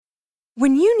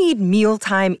When you need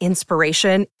mealtime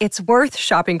inspiration, it's worth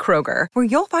shopping Kroger, where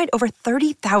you'll find over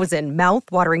 30,000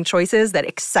 mouth-watering choices that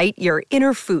excite your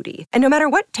inner foodie. And no matter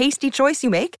what tasty choice you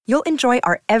make, you'll enjoy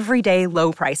our everyday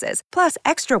low prices, plus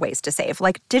extra ways to save,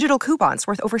 like digital coupons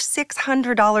worth over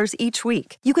 $600 each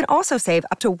week. You can also save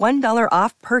up to $1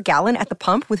 off per gallon at the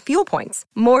pump with fuel points.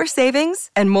 More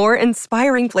savings and more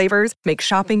inspiring flavors make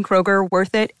shopping Kroger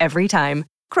worth it every time.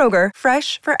 Kroger,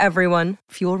 fresh for everyone.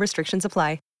 Fuel restrictions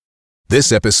apply.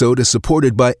 This episode is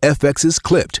supported by FX's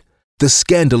Clipped, the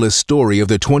scandalous story of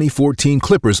the 2014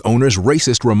 Clippers owner's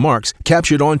racist remarks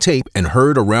captured on tape and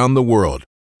heard around the world.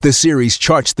 The series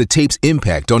charts the tape's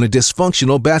impact on a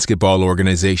dysfunctional basketball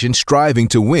organization striving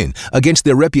to win against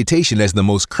their reputation as the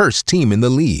most cursed team in the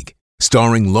league.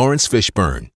 Starring Lawrence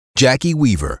Fishburne, Jackie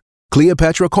Weaver,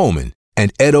 Cleopatra Coleman,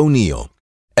 and Ed O'Neill.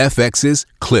 FX's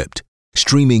Clipped,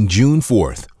 streaming June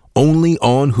 4th, only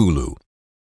on Hulu.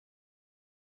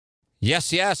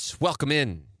 Yes. Welcome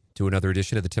in to another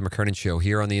edition of the Tim McKernan Show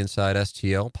here on the Inside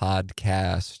STL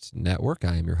Podcast Network.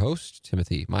 I am your host,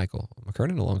 Timothy Michael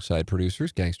McKernan, alongside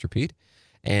producers Gangster Pete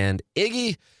and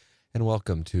Iggy. And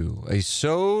welcome to a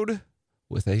Sode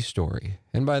with a Story.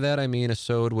 And by that, I mean a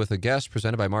Sode with a guest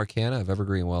presented by Mark Hanna of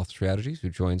Evergreen Wealth Strategies, who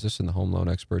joins us in the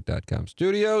HomeLoanExpert.com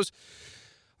studios.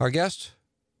 Our guest,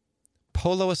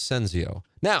 Polo Ascencio.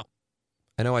 Now,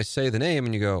 I know I say the name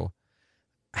and you go,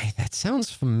 that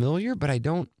sounds familiar, but I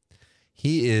don't.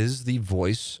 He is the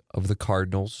voice of the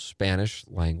Cardinals' Spanish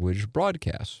language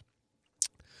broadcasts.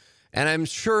 And I'm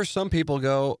sure some people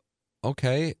go,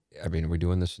 okay, I mean, are we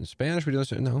doing this in Spanish? Are we doing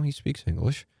this? No, he speaks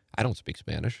English. I don't speak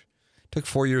Spanish. Took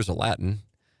 4 years of Latin.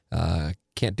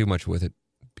 Can't do much with it,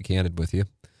 to be candid with you.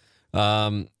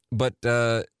 But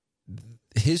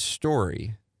his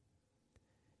story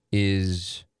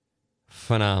is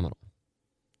phenomenal.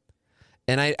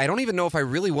 And I don't even know if I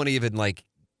really want to even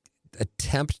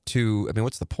attempt to. I mean,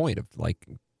 what's the point of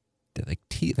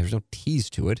there's no tease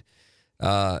to it.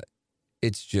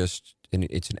 It's just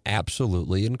it's an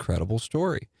absolutely incredible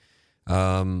story.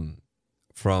 From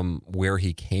where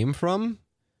he came from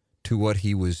to what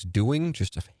he was doing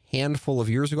just a handful of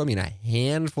years ago. I mean, a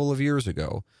handful of years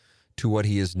ago to what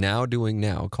he is now doing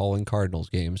now, calling Cardinals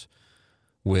games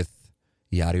with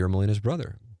Yadier Molina's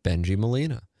brother, Bengie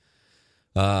Molina.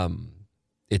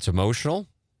 It's emotional.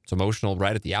 It's emotional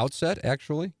right at the outset,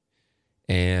 actually.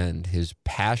 And his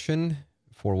passion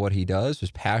for what he does,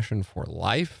 his passion for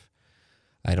life,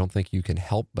 I don't think you can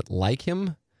help but like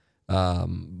him,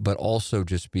 but also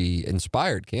just be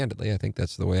inspired, candidly. I think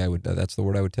that's the way that's the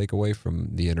word I would take away from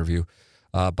the interview,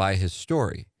 by his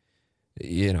story.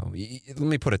 You know, let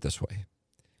me put it this way.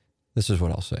 This is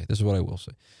what I'll say. This is what I will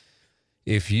say.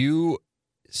 If you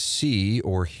see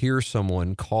or hear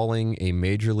someone calling a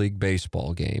Major League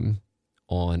Baseball game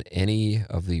on any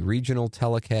of the regional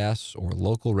telecasts or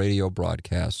local radio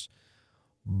broadcasts,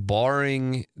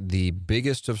 barring the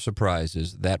biggest of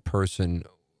surprises, that person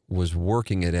was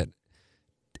working it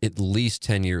at least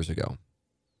 10 years ago.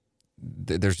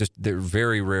 There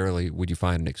very rarely would you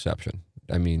find an exception.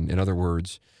 I mean, in other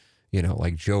words,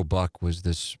 like Joe Buck was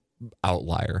this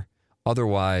outlier.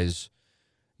 Otherwise,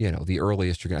 the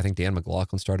earliest I think Dan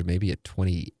McLaughlin started maybe at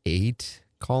 28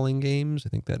 calling games. I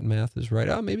think that math is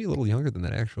right. Maybe a little younger than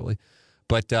that, actually.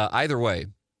 But either way,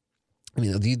 I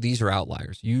mean, these are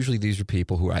outliers. Usually these are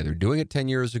people who are either doing it 10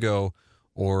 years ago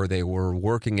or they were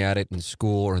working at it in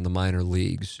school or in the minor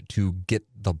leagues to get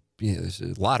the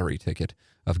lottery ticket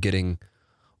of getting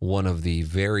one of the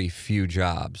very few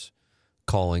jobs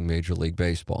calling Major League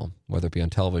Baseball, whether it be on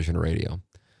television or radio.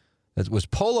 That was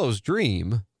Polo's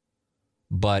dream.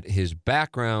 But his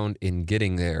background in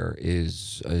getting there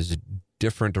is as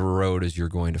different a road as you're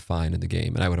going to find in the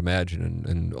game. And I would imagine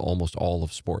in almost all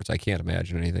of sports. I can't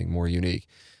imagine anything more unique.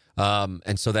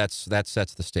 And so that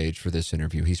sets the stage for this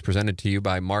interview. He's presented to you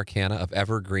by Mark Hanna of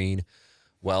Evergreen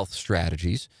Wealth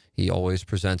Strategies. He always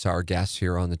presents our guests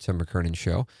here on the Tim McKernan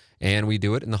Show. And we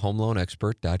do it in the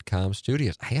HomeLoanExpert.com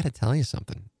studios. I got to tell you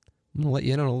something. I'm going to let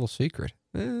you in on a little secret.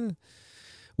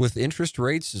 With interest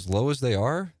rates as low as they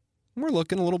are, we're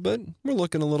looking a little bit.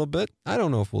 I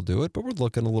don't know if we'll do it, but we're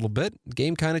looking a little bit. The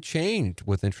game kind of changed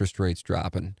with interest rates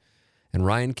dropping. And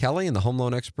Ryan Kelly and the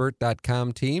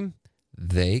HomeLoanExpert.com team,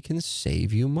 they can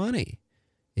save you money.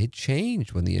 It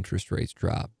changed when the interest rates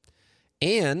dropped.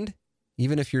 And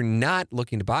even if you're not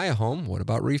looking to buy a home, what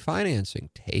about refinancing?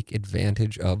 Take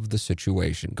advantage of the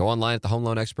situation. Go online at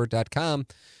thehomeloanexpert.com.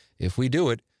 If we do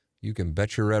it, you can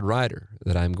bet your Red Ryder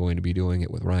that I'm going to be doing it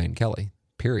with Ryan Kelly,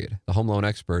 period.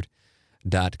 TheHomeLoanExpert.com.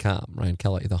 Ryan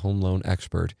Kelly,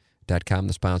 TheHomeLoanExpert.com. evergreen.com,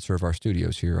 the sponsor of our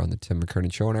studios here on the Tim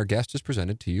McKernan Show. And our guest is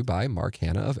presented to you by Mark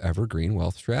Hanna of Evergreen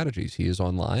Wealth Strategies. He is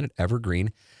online at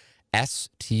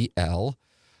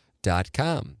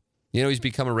evergreenstl.com. You know, he's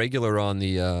become a regular on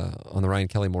the Ryan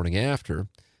Kelly Morning After,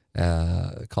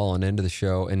 calling into the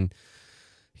show. And,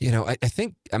 you know, I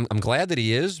think I'm glad that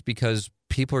he is, because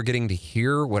people are getting to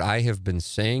hear what I have been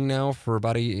saying now for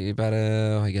about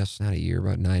I guess not a year,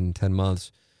 about 9, 10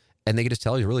 months. And they can just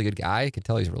tell he's a really good guy. I can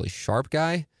tell he's a really sharp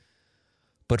guy.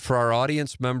 But for our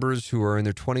audience members who are in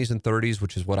their 20s and 30s,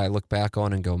 which is what I look back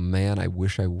on and go, man, I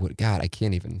wish I would. God, I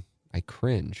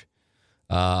cringe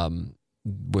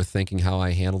with thinking how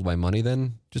I handled my money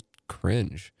then. Just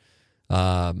cringe.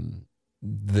 I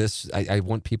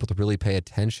want people to really pay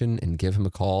attention and give him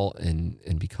a call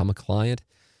and become a client.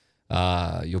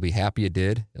 You'll be happy you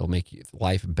did. It'll make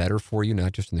life better for you,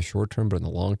 not just in the short term, but in the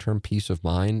long term, peace of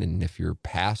mind. And if you're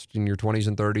past in your 20s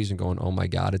and 30s and going, oh my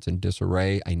God, it's in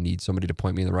disarray, I need somebody to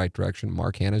point me in the right direction,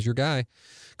 Mark Hanna's your guy.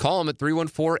 Call him at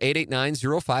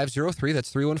 314-889-0503.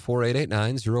 That's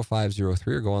 314-889-0503,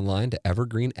 or go online to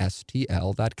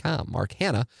evergreenstl.com. Mark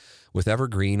Hanna with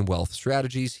Evergreen Wealth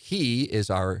Strategies. He is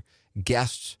our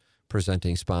guest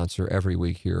presenting sponsor every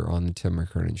week here on the Tim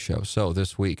McKernan Show. So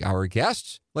this week, our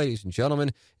guest, ladies and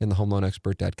gentlemen, in the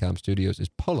HomeLoanExpert.com studios is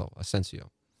Polo Ascencio.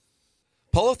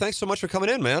 Polo, thanks so much for coming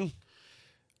in, man.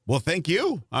 Well, thank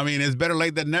you. I mean, it's better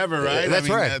late than never, right? That's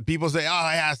right. People say,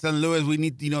 oh, yeah, St. Louis, we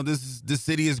need, this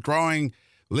city is growing.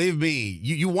 Believe me,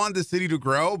 you want the city to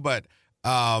grow, but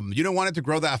you don't want it to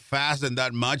grow that fast and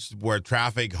that much where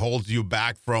traffic holds you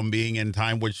back from being in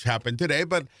time, which happened today.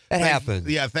 But it happens.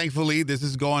 Yeah, thankfully, this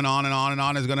is going on and on and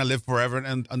on. It's going to live forever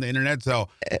on the internet. So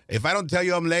if I don't tell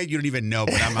you I'm late, you don't even know.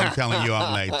 But I'm telling you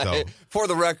I'm late. So for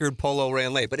the record, Polo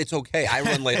ran late, but it's okay. I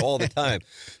run late all the time.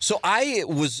 So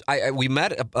we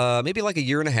met maybe like a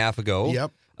year and a half ago.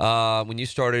 Yep. When you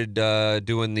started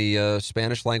doing the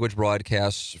Spanish language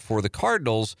broadcasts for the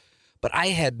Cardinals, but I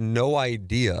had no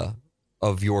idea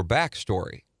of your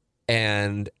backstory.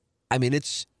 And I mean,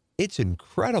 it's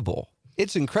incredible.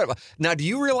 It's incredible. Now, do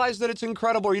you realize that it's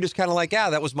incredible, or are you just kind of like, yeah,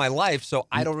 that was my life, so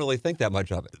I don't really think that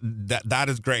much of it? That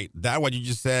is great. That what you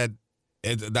just said,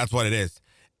 that's what it is.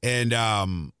 And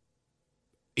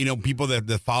people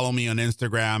that follow me on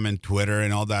Instagram and Twitter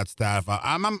and all that stuff,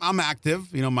 I'm active.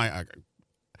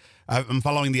 I'm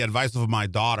following the advice of my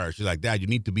daughter. She's like, Dad, you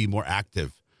need to be more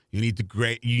active. You need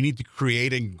to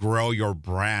create and grow your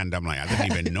brand. I'm like, I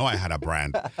didn't even know I had a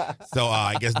brand. So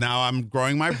I guess now I'm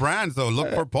growing my brand. So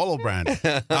look for Polo brand.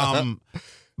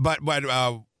 But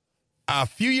a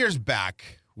few years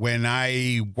back, when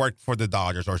I worked for the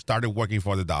Dodgers, or started working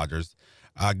for the Dodgers,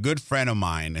 a good friend of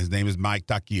mine, his name is Mike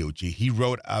Takeuchi, he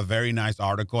wrote a very nice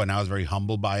article, and I was very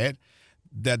humbled by it,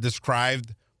 that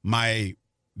described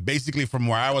basically from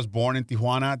where I was born in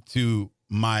Tijuana to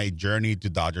my journey to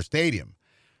Dodger Stadium.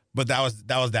 But that was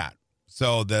that.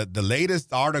 So the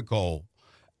latest article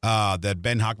that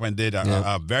Ben Hockman did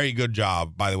a very good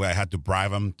job. By the way, I had to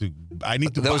bribe him to.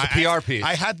 That was a PR piece.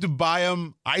 I had to buy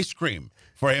him ice cream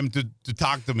for him to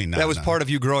talk to me. Now, that was part of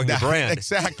you growing the brand.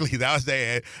 Exactly. That was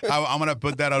I'm gonna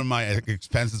put that on my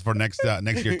expenses for next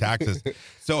year taxes.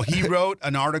 So he wrote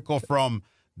an article from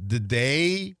the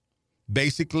day,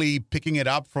 basically picking it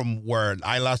up from where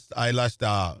I last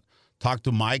talked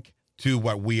to Mike to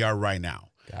what we are right now.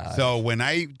 So when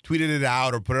I tweeted it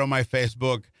out or put it on my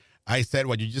Facebook, I said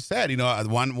what you just said.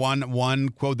 One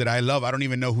quote that I love. I don't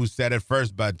even know who said it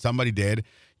first, but somebody did.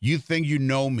 You think you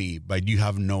know me, but you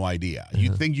have no idea. Mm-hmm.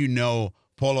 You think you know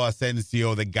Polo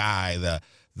Ascencio, the guy,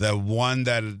 the one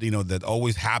that that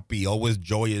always happy, always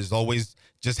joyous, always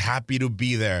just happy to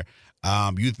be there.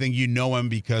 You think you know him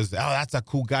because that's a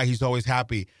cool guy. He's always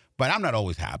happy. But I'm not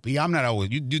always happy. I'm not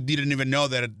always. You didn't even know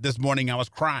that this morning I was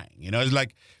crying. It's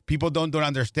like people don't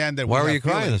understand that. Why were you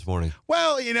crying this morning?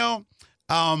 Well,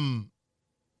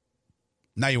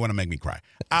 now you want to make me cry.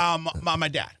 My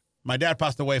dad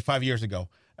passed away 5 years ago,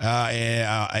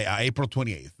 April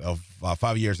 28th of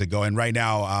 5 years ago, and right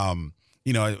now,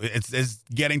 it's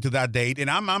getting to that date,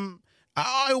 and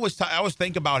I always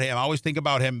think about him. I always think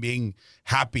about him being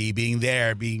happy, being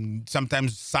there, being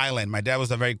sometimes silent. My dad was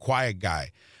a very quiet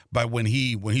guy. But when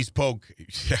he spoke,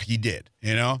 he did,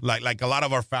 like a lot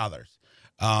of our fathers.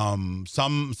 Some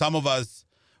of us,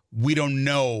 we don't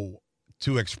know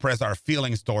to express our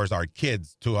feelings towards our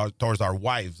kids, towards our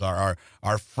wives, our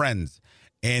friends.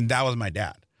 And that was my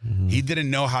dad. Mm-hmm. He didn't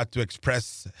know how to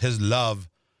express his love.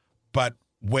 But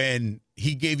when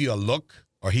he gave you a look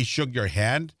or he shook your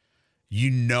hand,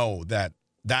 that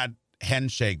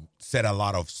handshake said a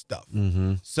lot of stuff.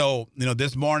 Mm-hmm. So,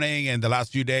 this morning and the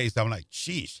last few days, I'm like,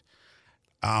 sheesh.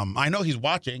 I know he's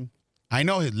watching. I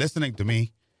know he's listening to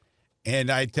me. And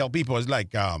I tell people, it's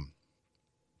like, I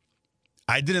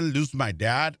didn't lose my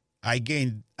dad. I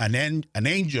gained an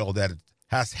angel that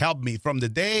has helped me from the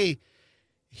day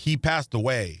he passed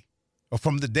away, or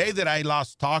from the day that I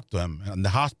last talked to him in the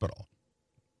hospital.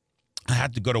 I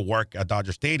had to go to work at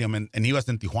Dodger Stadium, and he was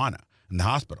in Tijuana in the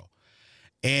hospital.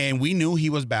 And we knew he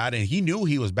was bad, and he knew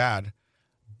he was bad.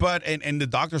 But, and the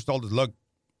doctors told us, look,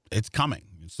 it's coming.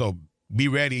 So be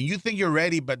ready. And you think you're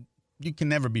ready, but you can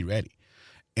never be ready.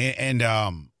 And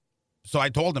so I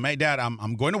told him, hey, Dad,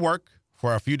 I'm going to work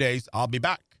for a few days. I'll be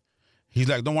back. He's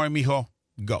like, don't worry, mijo,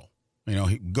 go.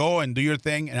 Go and do your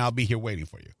thing, and I'll be here waiting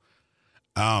for you.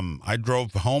 I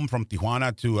drove home from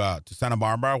Tijuana to Santa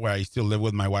Barbara, where I still live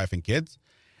with my wife and kids.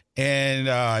 And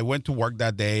I went to work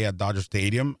that day at Dodger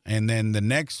Stadium. And then the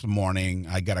next morning,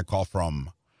 I got a call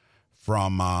from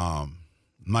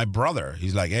my brother.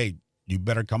 He's like, hey, you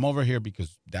better come over here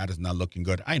because Dad is not looking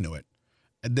good. I knew it.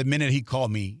 And the minute he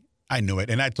called me, I knew it.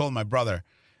 And I told my brother,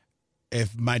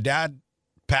 if my dad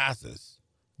passes,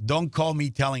 don't call me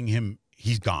telling him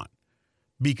he's gone.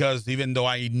 Because even though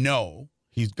I know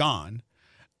he's gone,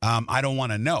 I don't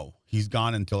want to know he's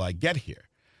gone until I get here.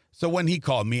 So when he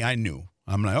called me, I knew.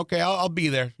 I'm like, okay, I'll be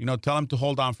there. Tell him to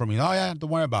hold on for me. Oh, yeah, don't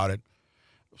worry about it.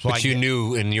 So but you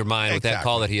knew in your mind with that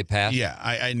call that he had passed? Yeah,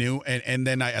 I knew. And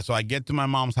then I get to my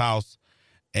mom's house,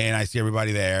 and I see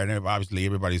everybody there. And obviously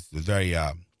everybody's very,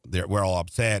 we're all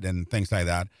upset and things like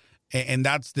that. And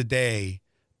that's the day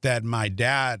that my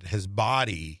dad, his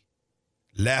body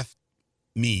left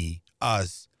me,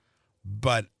 us.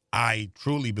 But I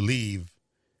truly believe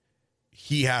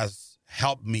he has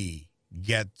helped me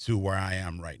get to where I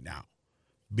am right now.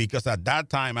 Because at that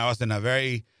time, I was in a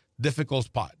very difficult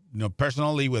spot,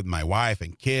 personally with my wife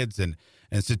and kids and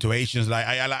situations.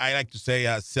 I like to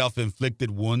say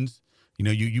self-inflicted wounds.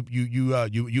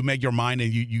 You make your mind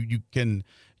and you can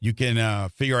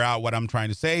figure out what I'm trying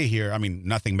to say here. I mean,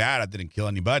 nothing bad. I didn't kill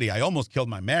anybody. I almost killed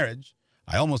my marriage.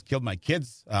 I almost killed my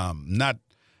kids.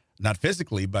 Not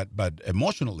physically, but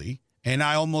emotionally. And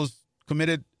I almost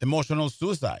committed emotional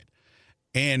suicide.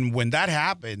 And when that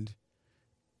happened,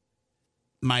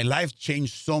 my life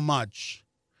changed so much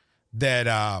that,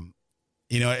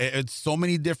 it's so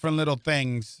many different little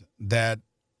things that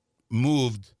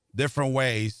moved different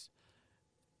ways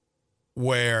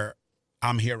where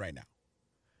I'm here right now.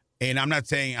 And I'm not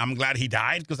saying I'm glad he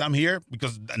died because I'm here,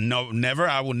 because no, never.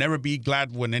 I will never be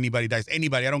glad when anybody dies.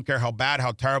 Anybody, I don't care how bad,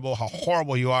 how terrible, how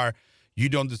horrible you are. You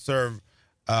don't deserve,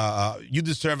 you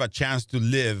deserve a chance to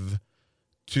live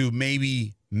to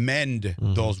maybe mend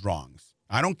those wrongs.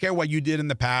 I don't care what you did in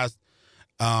the past,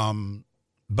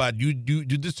 but you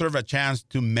deserve a chance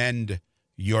to mend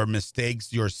your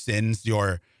mistakes, your sins,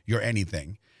 your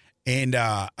anything. And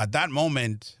at that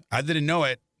moment, I didn't know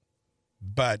it,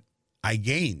 but I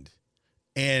gained.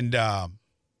 And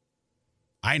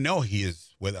I know he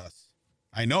is with us.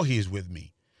 I know he is with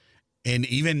me. And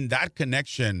even that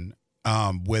connection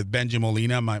with Benji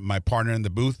Molina, my partner in the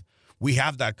booth, we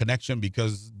have that connection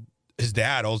because his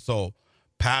dad also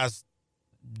passed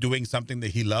doing something that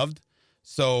he loved.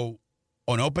 So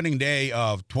on opening day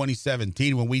of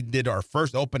 2017, when we did our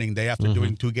first opening day after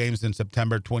doing 2 games in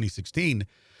September 2016,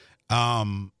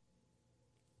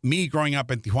 me growing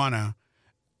up in Tijuana,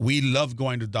 we loved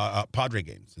going to Padre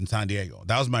games in San Diego.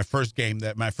 That was my first game,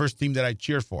 my first team that I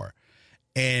cheered for.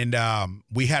 And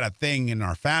we had a thing in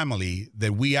our family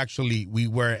that we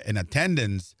were in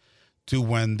attendance to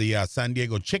when the San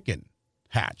Diego chicken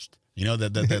hatched. The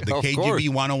KGB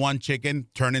 101 chicken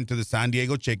turned into the San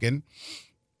Diego chicken.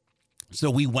 So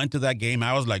we went to that game.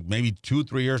 I was like maybe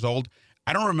 2-3 years old.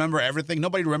 I don't remember everything.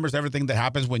 Nobody remembers everything that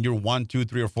happens when you're 1, 2,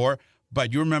 3, or 4,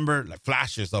 but you remember like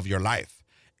flashes of your life.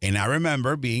 And I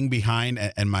remember being behind,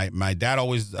 and my dad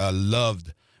always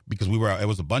loved, because it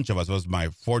was a bunch of us. It was my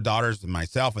 4 daughters and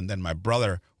myself, and then my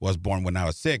brother was born when I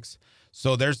was 6.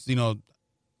 So there's,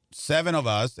 7 of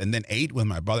us, and then 8 when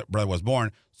my brother was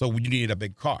born. So we needed a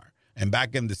big car. And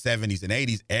back in the 70s and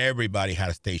 80s, everybody had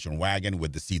a station wagon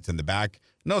with the seats in the back.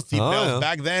 No seat belts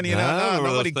back then,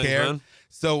 nobody cared.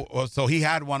 So he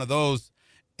had one of those,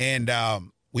 and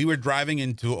we were driving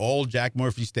into old Jack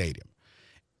Murphy Stadium.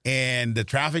 And the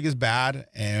traffic is bad,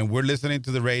 and we're listening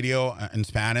to the radio in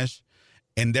Spanish,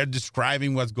 and they're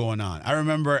describing what's going on. I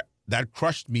remember that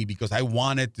crushed me because I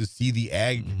wanted to see the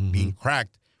egg being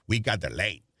cracked. We got there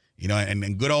late. And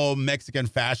in good old Mexican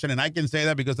fashion, and I can say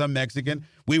that because I'm Mexican,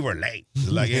 we were late.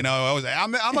 Like,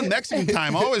 I'm a Mexican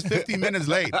time, always 15 minutes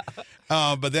late.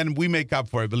 But then we make up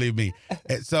for it, believe me.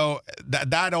 So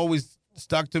that always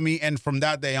stuck to me. And from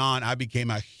that day on, I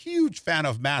became a huge fan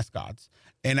of mascots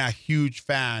and a huge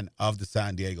fan of the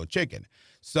San Diego chicken.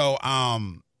 So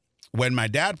when my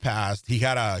dad passed, he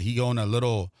owned a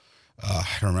little, I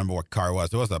don't remember what car it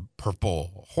was. It was a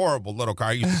purple, horrible little car.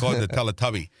 I used to call it the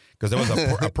Teletubby because it was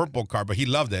a purple car, but he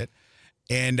loved it.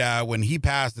 And when he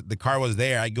passed, the car was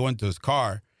there. I go into his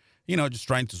car, just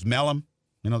trying to smell him,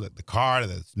 the car,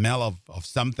 the smell of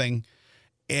something.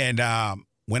 And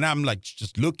when I'm like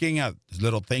just looking at the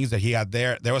little things that he had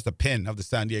there was a pin of the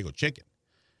San Diego chicken.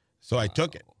 So I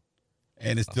took it,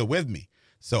 and it's still with me.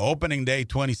 So opening day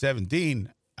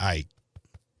 2017, I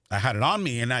had it on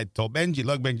me, and I told Benji,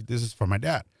 look, Benji, this is for my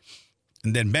dad.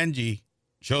 And then Benji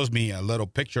shows me a little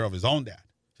picture of his own dad.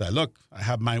 So I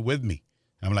have mine with me.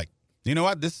 I'm like, you know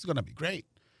what? This is going to be great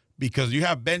because you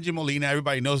have Benji Molina.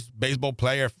 Everybody knows baseball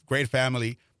player, great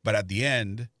family. But at the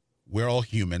end, we're all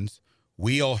humans.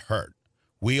 We all hurt.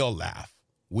 We all laugh.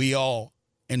 We all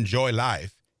enjoy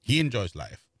life. He enjoys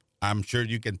life. I'm sure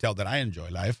you can tell that I enjoy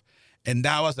life. And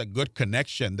that was a good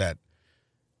connection that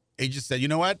he just said, you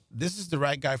know what? This is the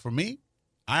right guy for me.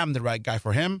 I am the right guy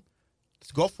for him.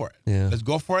 Let's go for it. Yeah. Let's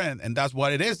go for it. And that's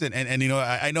what it is. And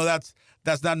I know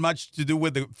that's not much to do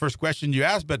with the first question you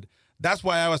asked, but that's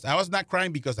why I was not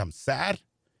crying because I'm sad.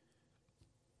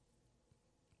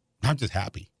 I'm just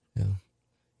happy. Yeah.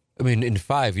 I mean, in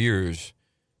 5 years,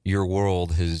 your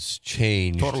world has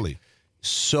changed Totally.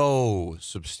 So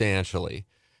substantially.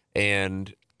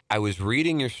 And I was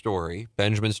reading your story,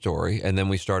 Benjamin's story, and then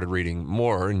we started reading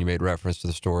more, and you made reference to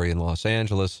the story in Los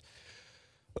Angeles.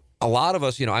 A lot of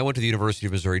us, I went to the University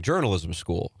of Missouri Journalism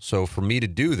School. So for me to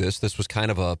do this was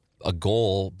kind of a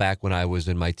goal back when I was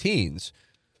in my teens.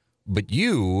 But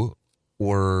you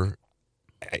were,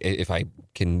 if I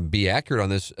can be accurate on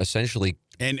this, essentially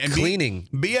and cleaning.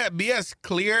 Be as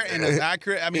clear and as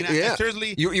accurate. I mean, yeah.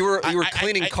 Seriously. You were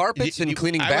cleaning carpets and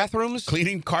cleaning bathrooms?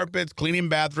 Cleaning carpets, cleaning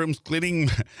bathrooms, cleaning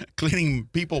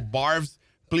people barbs,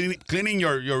 cleaning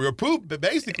your poop,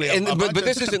 basically. But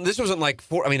this wasn't like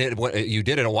you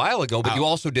did it a while ago, but you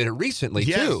also did it recently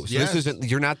too. So this isn't,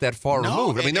 you're not that far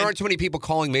removed. I mean, there aren't too many people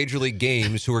calling Major League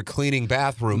games who are cleaning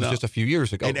bathrooms just a few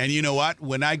years ago. And you know what?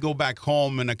 When I go back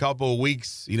home in a couple of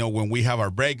weeks, when we have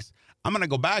our breaks, I'm going to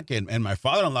go back and my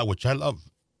father-in-law, which I love,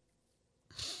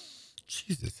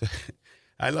 Jesus,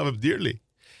 I love him dearly.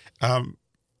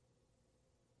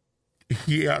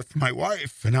 He asked my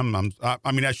wife, and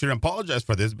I shouldn't apologize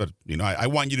for this, but, I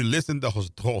want you to listen to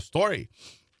the whole story.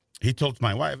 He told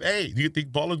my wife, hey, do you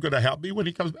think Polo's going to help me when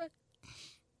he comes back?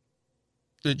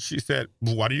 And she said,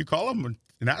 well, why do you call him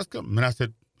and ask him? And I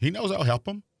said, he knows I'll help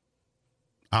him.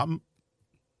 I'm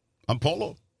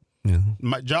Polo. Yeah.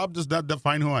 My job does not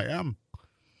define who I am.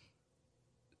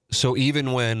 So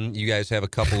even when you guys have a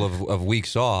couple of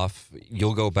weeks off,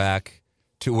 you'll go back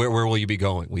to where will you be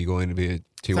going? Will you going to be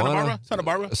Tijuana? Santa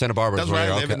Barbara. Santa Barbara. That's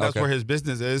where I live, and that's where his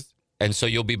business is. And so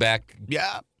you'll be back.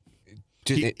 Yeah.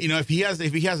 If he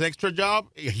has extra job,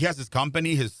 he has his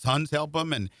company. His sons help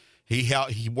him, and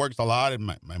he works a lot. And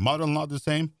my mother-in-law the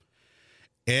same.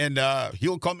 And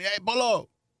he'll call me, hey, Polo,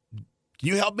 can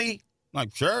you help me? I'm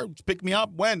like, sure, just pick me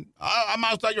up. When? I'm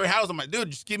outside your house. I'm like, dude,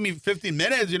 just give me 15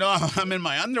 minutes. I'm in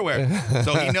my underwear.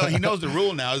 So he knows the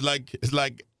rule now. It's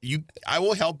like I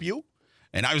will help you,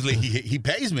 and obviously he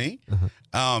pays me.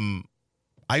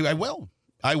 I will.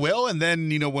 And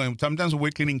then sometimes when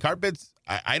we're cleaning carpets,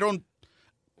 I don't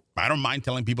mind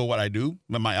telling people what I do.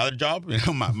 My other job,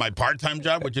 my part-time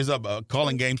job, which is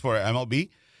calling games for MLB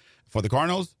for the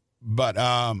Cardinals. But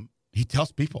he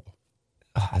tells people.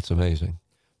 Oh, that's amazing.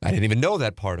 I didn't even know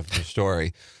that part of the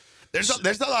story. There's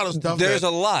a lot of stuff. There's a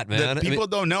lot, man. That people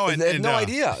don't know. They have no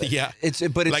idea. Yeah,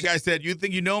 but it's like I said, you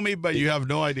think you know me, but you have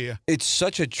no idea. It's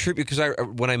such a tribute because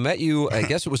when I met you, I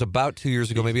guess it was about 2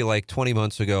 years ago, maybe like 20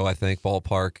 months ago, I think,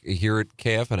 ballpark here at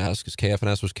KFNS because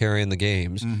KFNS was carrying the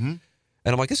games. Mm-hmm.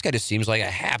 And I'm like, this guy just seems like a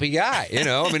happy guy,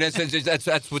 I mean,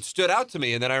 that's what stood out to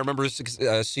me. And then I remember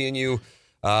seeing you,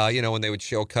 when they would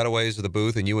show cutaways of the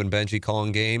booth and you and Benji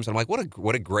calling games. And I'm like,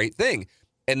 what a great thing.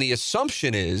 And the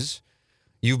assumption is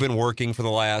you've been working for the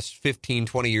last 15,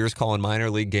 20 years calling minor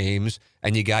league games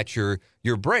and you got your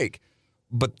break.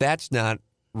 But that's not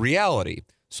reality.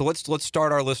 So let's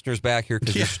start our listeners back here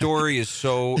because your story is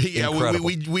so incredible.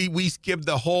 We skipped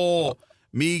the whole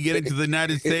me getting to the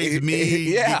United States,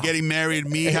 me getting married,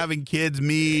 me having kids,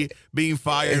 me being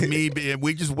fired,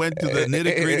 we just went to the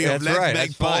nitty-gritty of let's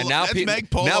make Polo cry. Let's make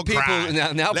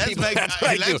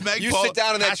you Polo, sit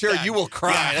down in that chair, you will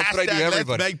cry. Yeah, that's what I do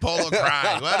everybody. Let's make Polo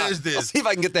cry. What is this? Let's see if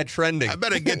I can get that trending. I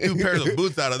better get 2 pairs of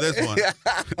boots out of this one.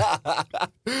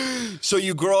 So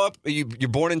you grow up, you're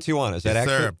born in Tijuana, is that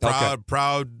accurate? Sir,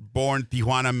 proud born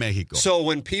Tijuana, Mexico. So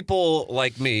when people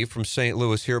like me from St.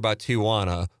 Louis hear about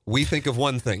Tijuana, we think of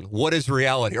one thing. What is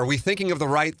reality? Are we thinking of the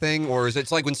right thing, or is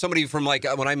it like when somebody from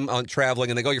when I'm traveling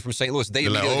and they go, "You're from St. Louis," they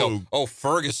immediately go, "Oh,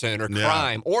 Ferguson or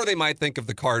crime," or they might think of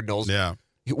the Cardinals. Yeah.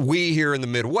 We here in the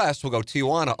Midwest will go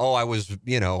Tijuana. Oh, I was,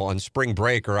 on spring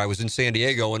break, or I was in San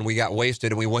Diego and we got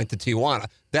wasted and we went to Tijuana.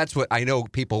 That's what I know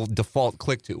people default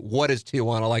click to. What is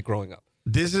Tijuana like growing up?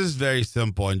 This is very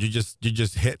simple, and you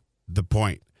just hit the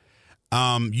point.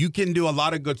 You can do a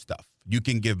lot of good stuff. You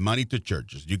can give money to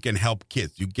churches. You can help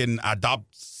kids. You can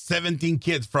adopt 17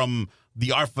 kids from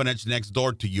the orphanage next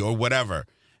door to you or whatever.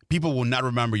 People will not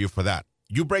remember you for that.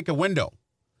 You break a window.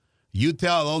 You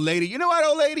tell old lady, you know what,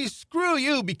 old lady, screw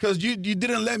you because you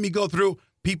didn't let me go through.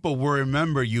 People will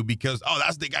remember you because, oh,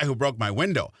 that's the guy who broke my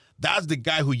window. That's the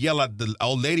guy who yelled at the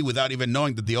old lady without even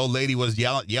knowing that the old lady was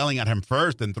yelling at him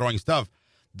first and throwing stuff.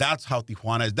 That's how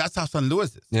Tijuana is. That's how San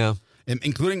Luis is. Yeah.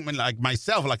 Including like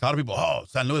myself, like a lot of people, oh,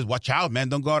 San Luis, watch out, man.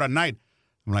 Don't go out at night.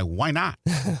 I'm like, why not?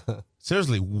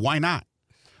 Seriously, why not?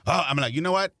 Oh, I'm like, you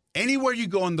know what? Anywhere you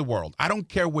go in the world, I don't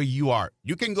care where you are.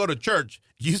 You can go to church.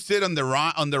 You sit on the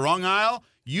wrong aisle,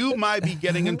 you might be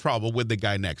getting in trouble with the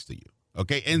guy next to you,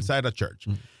 okay, inside a church.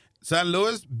 San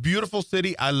Luis, beautiful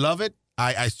city. I love it.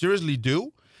 I seriously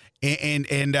do. And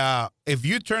if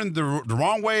you turn the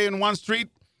wrong way in one street,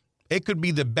 it could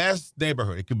be the best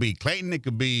neighborhood. It could be Clayton. It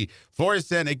could be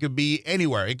Florissant. It could be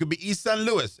anywhere. It could be East San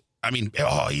Luis.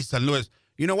 East San Luis.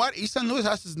 You know what? East San Luis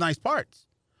has its nice parts.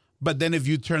 But then if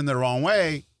you turn the wrong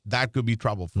way, that could be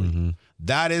trouble for you.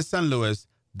 That is San Luis.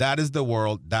 That is the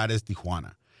world. That is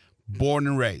Tijuana. Born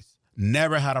and raised.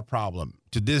 Never had a problem.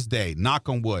 To this day, knock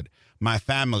on wood, my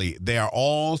family, they are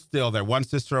all still there. One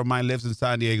sister of mine lives in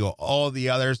San Diego. All the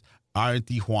others are in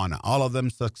Tijuana. All of them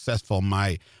successful.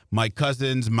 My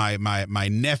cousins, my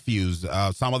nephews,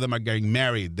 some of them are getting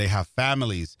married. They have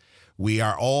families. We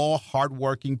are all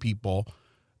hardworking people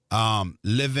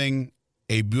living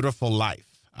a beautiful life.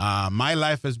 My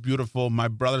life is beautiful. My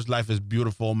brother's life is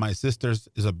beautiful. My sister's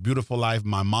is a beautiful life.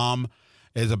 My mom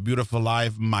is a beautiful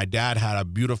life. My dad had a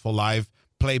beautiful life.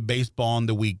 Play baseball on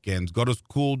the weekends. Go to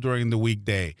school during the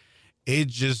weekday.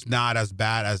 It's just not as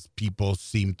bad as people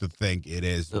seem to think it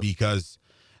is because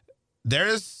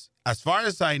there's, as far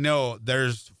as I know,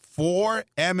 there's 4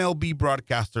 MLB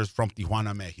broadcasters from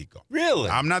Tijuana, Mexico. Really?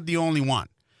 I'm not the only one.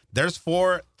 There's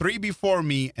 4, 3 before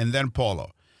me, and then Polo.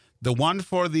 The one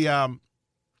for the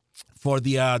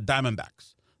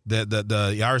Diamondbacks,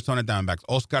 the Arizona Diamondbacks,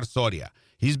 Oscar Soria.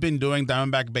 He's been doing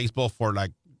Diamondback baseball for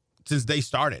since they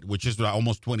started, which is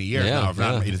almost 20 years now,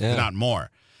 if not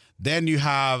more. Then you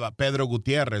have Pedro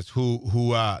Gutierrez,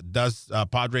 who does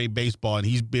Padre baseball, and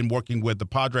he's been working with the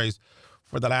Padres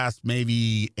for the last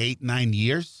maybe 8-9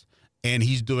 years, and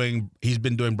he's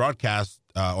been doing broadcast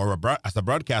as a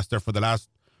broadcaster for the last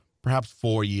perhaps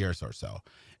 4 years or so.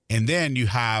 And then you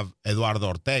have Eduardo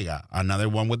Ortega, another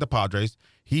one with the Padres.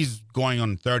 He's going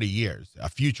on 30 years, a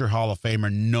future Hall of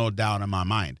Famer, no doubt in my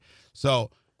mind. So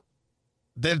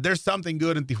there's something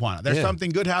good in Tijuana. There's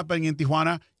something good happening in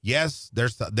Tijuana. Yes,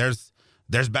 there's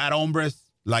bad hombres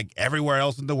like everywhere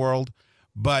else in the world,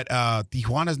 but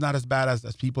Tijuana is not as bad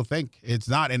as people think. It's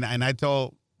not. And I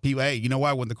tell people, hey, you know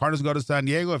what? When the Cardinals go to San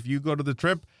Diego, if you go to the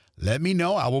trip, let me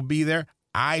know. I will be there.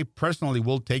 I personally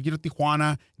will take you to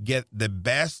Tijuana, get the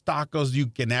best tacos you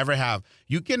can ever have.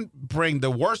 You can bring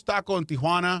the worst taco in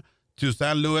Tijuana to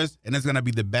San Luis, and it's going to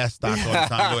be the best taco in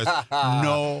San Luis.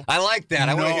 No. I like that.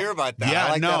 I want to hear about that. Yeah, I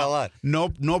like that a lot. No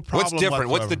problem. What's different? Whatsoever.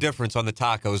 What's the difference on the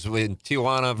tacos in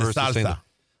Tijuana versus the salsa?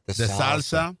 The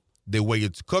salsa, the way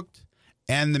it's cooked,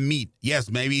 and the meat.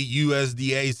 Yes, maybe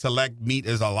USDA select meat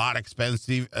is a lot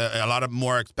expensive, a lot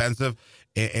more expensive.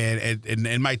 And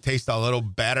it might taste a little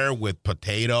better with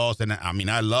potatoes. And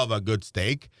I love a good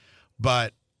steak,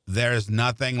 but there's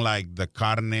nothing like the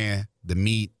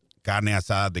meat, carne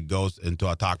asada that goes into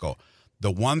a taco.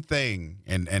 The one thing,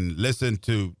 and listen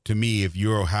to me if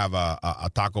you have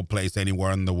a taco place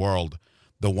anywhere in the world,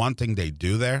 the one thing they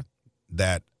do there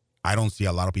that I don't see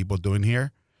a lot of people doing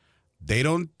here, they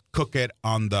don't cook it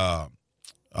on the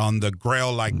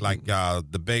grill like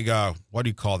the big what do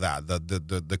you call that,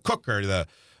 the cooker,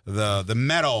 the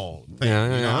metal thing.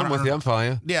 Yeah, I'm with you. I'm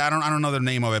following you. Yeah, I don't know the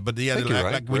name of it, but yeah,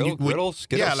 like when griddle,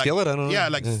 skillet, skillet. I don't know. Yeah,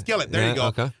 like skillet. There you go.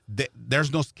 Okay.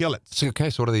 There's no skillets. Okay,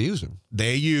 so what are they using?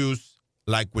 They use,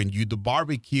 like when you do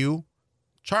barbecue,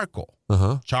 charcoal,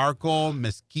 charcoal,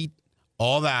 mesquite,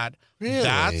 all that. Really?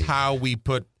 That's how we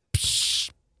put.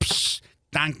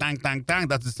 Tang, tang, tang, tang.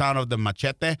 That's the sound of the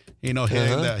machete,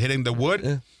 hitting the wood.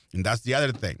 Yeah. And that's the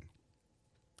other thing.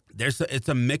 It's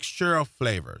a mixture of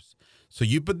flavors. So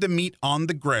you put the meat on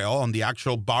the grill, on the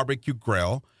actual barbecue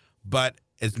grill, but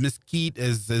it's mesquite,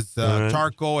 is Right.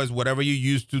 charcoal, is whatever you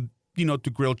use to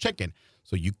grill chicken.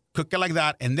 So you cook it like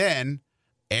that, and then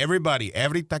every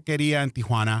taqueria in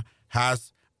Tijuana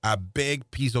has a big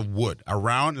piece of wood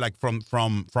around, like from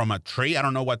a tree. I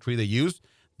don't know what tree they use.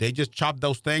 They just chop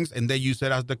those things, and they use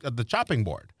it as the chopping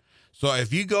board. So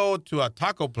if you go to a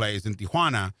taco place in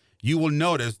Tijuana, you will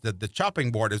notice that the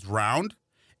chopping board is round,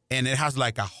 and it has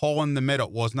like a hole in the middle.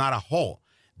 Well, it's not a hole.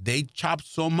 They chop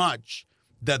so much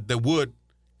that the wood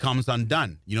comes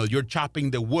undone. You're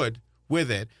chopping the wood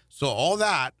with it. So all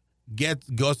that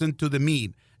goes into the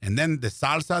meat. And then the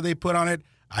salsa they put on it,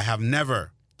 I have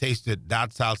never tasted that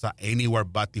salsa anywhere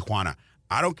but Tijuana.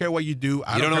 I don't care what you do.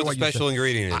 I You don't know care what the special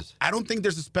ingredient is. I don't think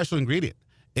there's a special ingredient.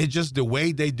 It's just the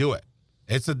way they do it.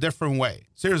 It's a different way.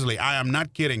 Seriously, I am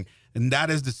not kidding. And that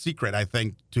is the secret, I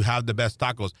think, to have the best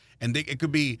tacos. And it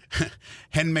could be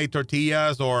handmade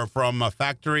tortillas or from a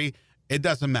factory. It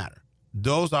doesn't matter.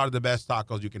 Those are the best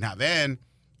tacos you can have. And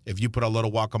if you put a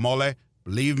little guacamole,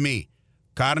 believe me,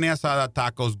 carne asada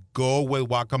tacos go with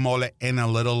guacamole and a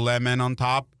little lemon on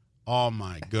top. Oh,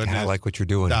 my goodness. I like what you're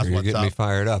doing. That's You're what's getting me up.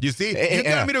 fired up. You see? You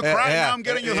got me to cry. Now I'm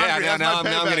getting you hungry. Yeah, That's now my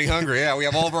I'm payback. getting hungry. Yeah, we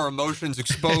have all of our emotions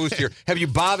exposed here. Have you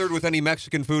bothered with any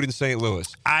Mexican food in St.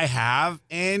 Louis? I have.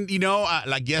 And,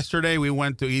 like yesterday, we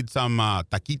went to eat some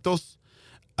taquitos,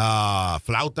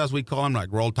 flautas, we call them, like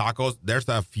rolled tacos. There's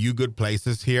a few good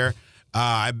places here.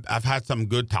 I've had some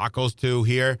good tacos, too,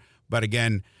 here. But,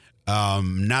 again,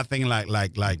 nothing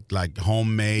like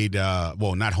homemade,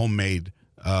 not homemade,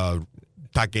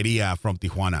 taqueria from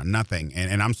Tijuana, nothing.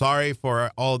 And I'm sorry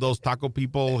for all those taco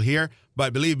people here,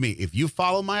 but believe me, if you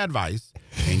follow my advice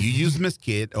and you use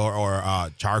mesquite or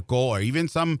charcoal or even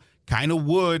some kind of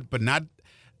wood, but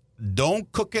don't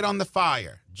cook it on the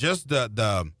fire. Just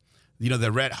the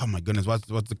red. Oh my goodness, what's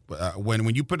the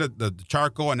when you put the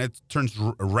charcoal and it turns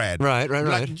red. Right.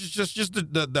 Like just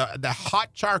the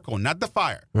hot charcoal, not the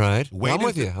fire. Right. Wait I'm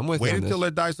with you. Wait on until this.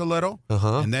 it dies a little,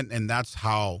 and that's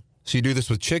how. So you do this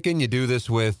with chicken, you do this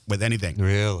with Anything.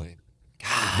 Really?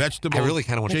 Vegetables. I really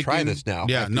kind of want to try chicken. this now.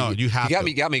 Yeah, no, you have you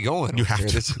to. got me going. You over have here.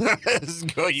 to. This is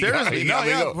good. Seriously,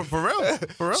 for real.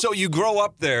 For real. So you grow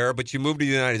up there, but you moved to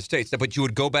the United States. But you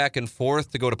would go back and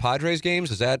forth to go to Padres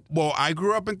games? Is that? Well, I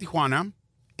grew up in Tijuana,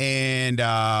 and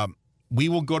we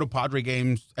will go to Padre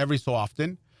games every so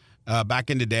often. Back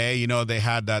in the day, they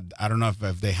had that. I don't know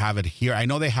if they have it here. I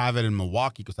know they have it in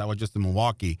Milwaukee because I was just in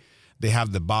Milwaukee. They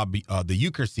have the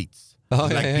euchre seats. Oh,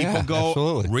 like yeah, people go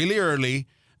absolutely. really early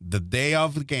the day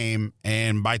of the game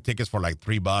and buy tickets for like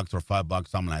 $3 or $5,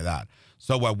 something like that.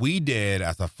 So what we did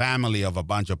as a family of a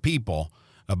bunch of people,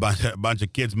 a bunch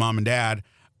of kids, mom and dad,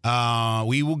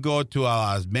 we would go to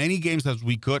as many games as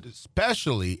we could,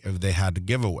 especially if they had the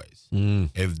giveaways.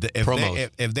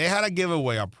 If they had a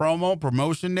giveaway, a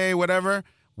promotion day, whatever,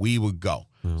 we would go.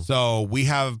 So we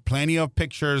have plenty of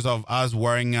pictures of us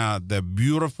wearing the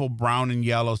beautiful brown and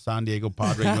yellow San Diego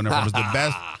Padre uniforms. The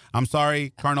best. I'm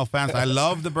sorry, Cardinal fans. I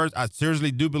love the Birds. I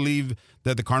seriously do believe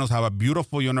that the Cardinals have a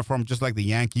beautiful uniform, just like the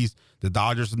Yankees, the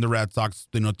Dodgers, and the Red Sox,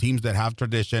 teams that have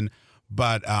tradition.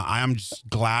 But I am just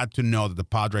glad to know that the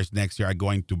Padres next year are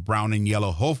going to brown and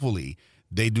yellow. Hopefully,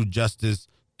 they do justice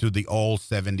to the old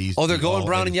 70s. Oh, they're going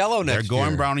brown and yellow next year. They're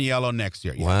going brown and yellow next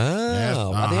year. Yes. Wow. Yes,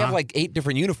 Well, they have like 8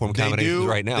 different uniform combinations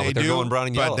right now, but they're going brown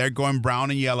and yellow. But they're going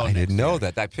brown and yellow I next didn't know year.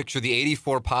 that. I picture the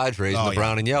 84 Padres in the yeah.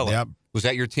 brown and yellow. Yep. Was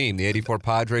that your team, the 84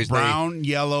 Padres? Brown,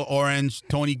 yellow, orange,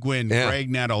 Tony Gwynn, Yeah.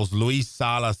 Craig Nettles, Luis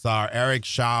Salazar, Eric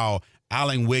Shaw,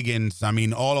 Alan Wiggins. I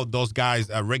mean, all of those guys,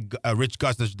 Rich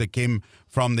Gustich that came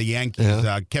from the Yankees,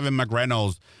 Kevin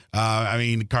McReynolds,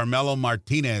 Carmelo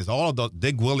Martinez, all of those,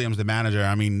 Dick Williams, the manager.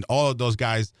 I mean, all of those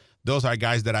guys, those are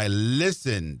guys that I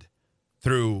listened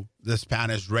through the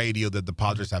Spanish radio that the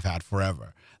Padres have had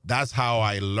forever. That's how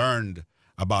I learned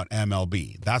about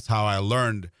MLB. That's how I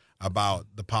learned about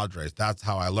the Padres. That's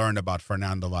how I learned about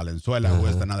Fernando Valenzuela, who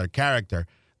is another character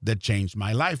that changed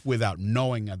my life without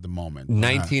knowing at the moment.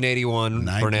 1981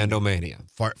 Fernando Mania.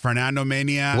 Fernando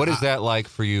Mania. What is that like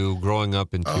for you growing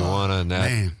up in Tijuana and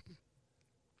that? Man.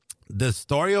 The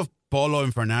story of Polo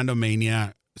and Fernando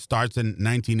Mania starts in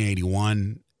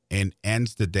 1981 and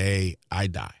ends the day I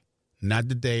die. Not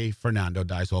the day Fernando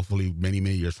dies, hopefully many,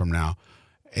 many years from now.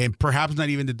 And perhaps not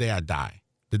even the day I die.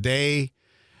 The day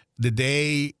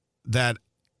that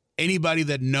anybody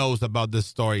that knows about this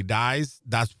story dies,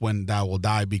 that's when that will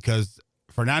die, because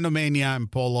Fernando Mania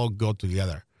and Polo go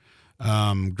together.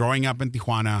 Growing up in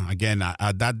Tijuana, again,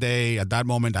 at that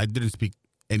moment, I didn't speak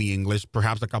any English,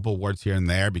 perhaps a couple of words here and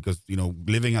there, because,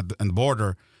 living on the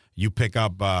border, you pick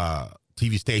up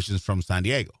TV stations from San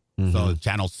Diego. So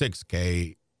Channel 6,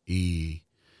 KEXP,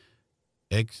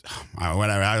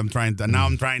 Whatever. I'm trying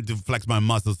to flex my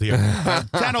muscles here.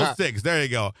 Channel 6. There you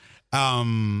go.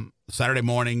 Saturday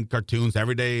morning cartoons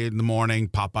every day in the morning.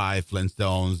 Popeye,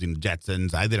 Flintstones,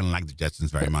 Jetsons. I didn't like the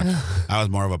Jetsons very much. I was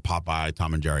more of a Popeye,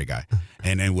 Tom and Jerry guy,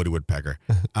 and then Woody Woodpecker.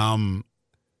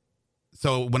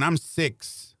 So when I'm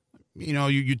 6,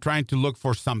 you're trying to look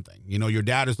for something. Your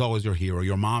dad is always your hero.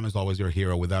 Your mom is always your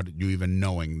hero without you even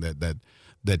knowing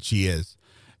that she is.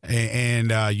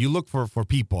 And you look for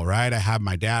people, right? I have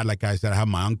my dad, like I said. I have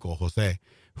my uncle Jose,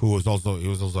 who was also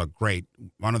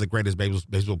one of the greatest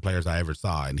baseball players I ever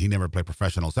saw, and he never played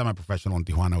semi-professional in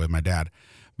Tijuana with my dad,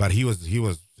 but he was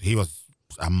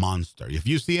a monster. If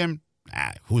you see him,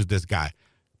 who's this guy?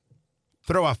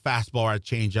 Throw a fastball or a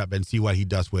changeup and see what he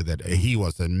does with it. He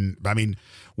was,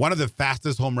 one of the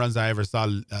fastest home runs I ever saw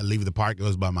leave the park. It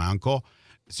was by my uncle.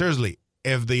 Seriously,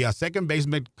 if the second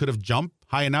baseman could have jumped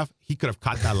high enough, he could have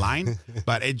caught that line,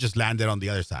 but it just landed on the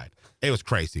other side. It was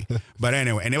crazy. But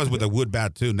anyway, and it was with a wood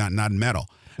bat too, not metal.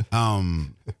 So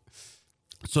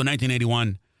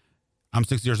 1981, I'm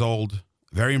 6 years old,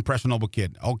 very impressionable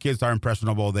kid. All kids are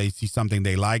impressionable. They see something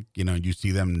they like. You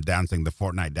see them dancing the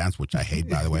Fortnite dance, which I hate,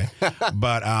 by the way.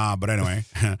 But anyway,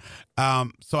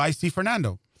 so I see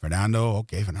Fernando. Fernando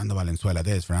Valenzuela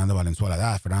this, Fernando Valenzuela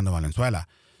that, Fernando Valenzuela.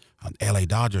 LA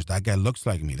Dodgers, that guy looks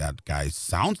like me. That guy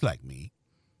sounds like me.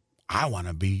 I want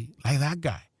to be like that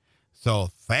guy. So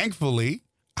thankfully,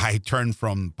 I turned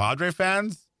from Padre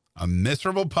fans, a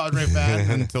miserable Padre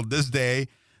fan until this day,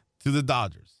 to the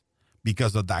Dodgers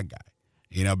because of that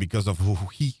guy, because of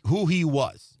who he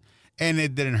was. And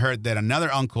it didn't hurt that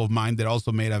another uncle of mine that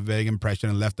also made a big impression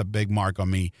and left a big mark on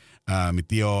me, mi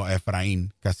tío Efraín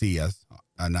Casillas,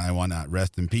 and I want to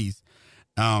rest in peace.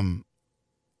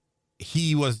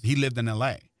 He lived in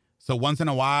LA. So once in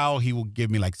a while, he would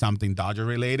give me like something Dodger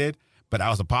related, but I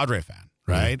was a Padre fan,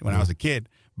 right? When I was a kid.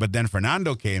 But then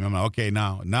Fernando came. I'm like, okay,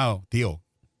 no, tío,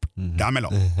 dámelo,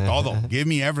 todo, give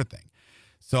me everything.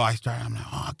 So I'm like,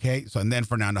 oh, okay. So, and then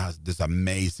Fernando has this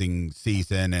amazing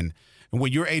season. And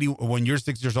when you're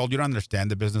 6 years old, you don't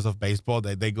understand the business of baseball.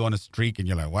 They go on a streak and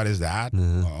you're like, what is that?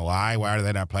 Why are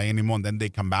they not playing anymore? And then they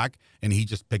come back and he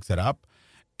just picks it up.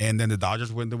 And then the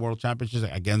Dodgers win the World Championship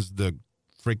against the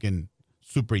freaking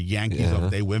super Yankees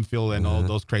of Dave Winfield and all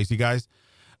those crazy guys.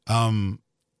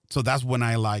 So that's when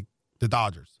I like the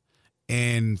Dodgers.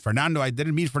 And Fernando, I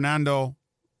didn't meet Fernando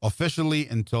officially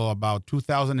until about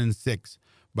 2006.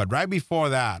 But right before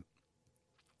that,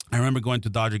 I remember going to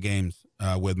Dodger games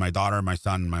with my daughter, my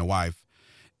son, and my wife.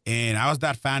 And I was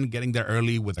that fan getting there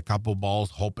early with a couple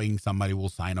balls, hoping somebody will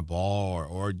sign a ball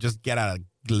or just get a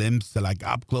glimpse, like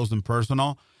up close and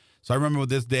personal. So I remember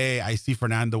this day, I see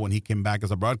Fernando when he came back as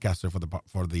a broadcaster for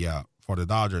the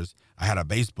Dodgers. I had a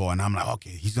baseball, and I'm like, okay,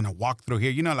 he's gonna walk through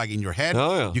here. Like in your head,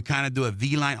 you kind of do a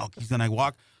V line. Okay, he's gonna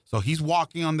walk. So he's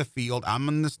walking on the field. I'm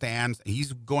in the stands.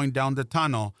 He's going down the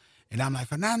tunnel, and I'm like,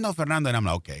 Fernando, and I'm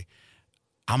like, okay,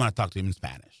 I'm gonna talk to him in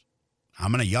Spanish.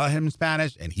 I'm gonna yell at him in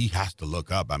Spanish, and he has to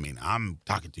look up. I'm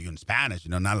talking to you in Spanish,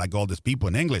 not like all these people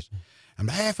in English. I'm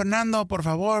like, hey, Fernando, por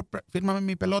favor, fírmame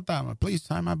mi pelota. Please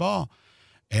sign my ball.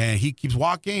 And he keeps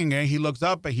walking, and he looks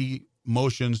up, and he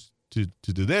motions to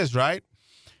do this, right?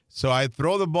 So I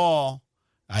throw the ball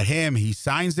at him. He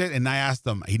signs it, and I asked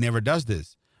him. He never does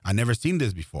this. I never seen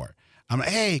this before. I'm like,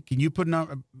 hey, can you put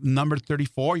number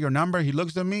 34, your number? He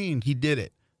looks at me, and he did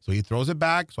it. So he throws it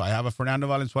back. So I have a Fernando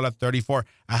Valenzuela 34.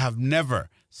 I have never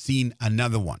seen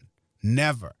another one.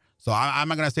 Never. So I'm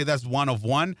not going to say that's one of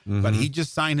one, but he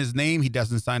just signed his name. He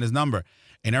doesn't sign his number.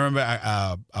 And I remember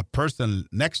a person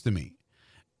next to me,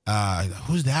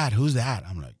 who's that?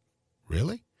 I'm like,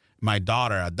 really? My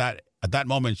daughter, at that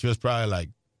moment, she was probably like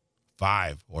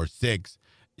 5 or 6.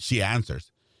 She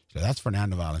answers. She's like, that's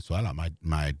Fernando Valenzuela,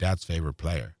 my dad's favorite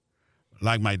player.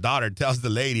 Like my daughter tells the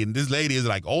lady, and this lady is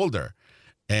like older.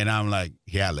 And I'm like,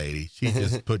 yeah, lady, she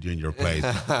just put you in your place.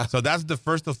 So that's the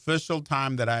first official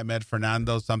time that I met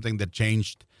Fernando, something that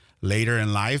changed later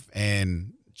in life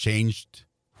and changed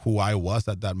who I was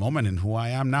at that moment and who I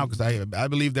am now. Because I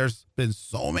believe there's been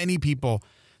so many people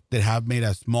that have made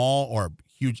a small or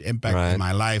huge impact in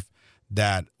my life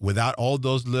that without all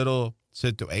those little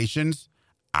situations,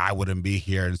 I wouldn't be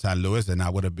here in San Luis, and I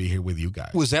wouldn't be here with you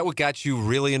guys. Was that what got you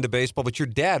really into baseball? But your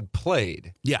dad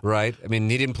played, right? I mean,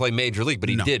 he didn't play Major League, but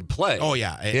he did play. Oh,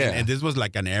 yeah. And this was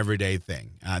like an everyday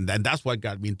thing. And that's what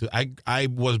got me into I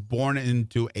was born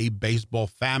into a baseball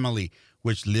family,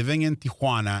 which living in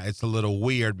Tijuana, it's a little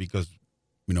weird because,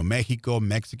 Mexico,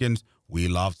 Mexicans, we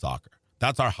love soccer.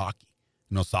 That's our hockey.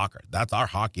 soccer. That's our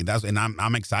hockey. And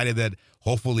I'm excited that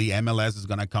hopefully MLS is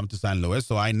going to come to San Luis.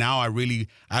 So I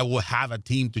will have a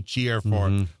team to cheer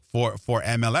for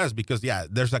MLS because, yeah,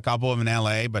 there's a couple of them in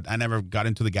LA, but I never got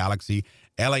into the Galaxy.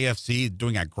 LAFC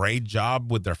doing a great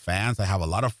job with their fans. I have a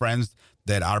lot of friends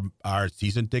that are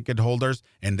season ticket holders,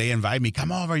 and they invite me,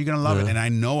 come over, you're going to love it. And I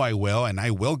know I will, and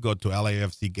I will go to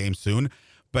LAFC games soon.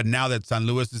 But now that San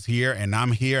Luis is here and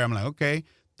I'm here, I'm like, okay,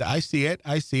 I see it.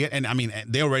 And I mean,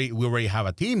 we already have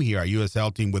a team here, a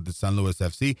USL team with the San Luis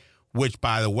FC, which,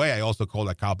 by the way, I also called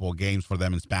a couple of games for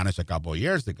them in Spanish a couple of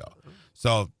years ago.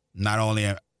 So not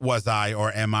only was I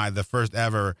or am I the first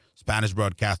ever Spanish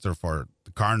broadcaster for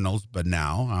the Cardinals, but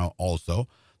now also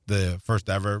the first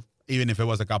ever, even if it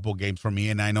was a couple of games for me,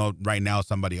 and I know right now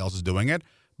somebody else is doing it,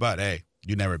 but hey,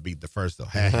 you never beat the first though.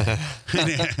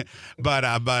 But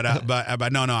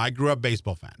no, I grew up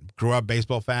baseball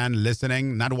fan,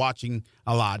 listening, not watching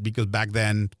a lot because back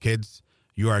then, kids,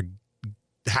 you are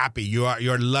happy,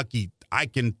 you're lucky. I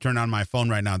can turn on my phone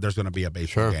right now. There's going to be a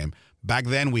baseball game. Back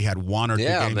then, we had one or two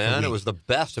games. Yeah, man, a week. It was the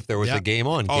best if there was a game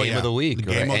on, game of the week,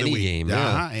 or any game.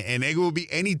 Yeah. And it will be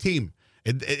any team.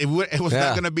 It was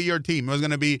not going to be your team. It was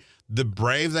going to be the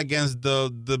Braves against the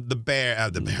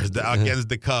Bears against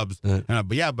the Cubs.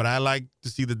 But I like to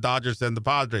see the Dodgers and the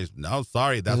Padres. No,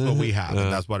 sorry, that's what we have.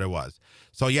 And that's what it was.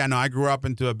 So yeah, no, I grew up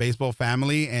into a baseball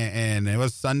family, and it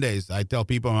was Sundays. I tell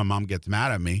people my mom gets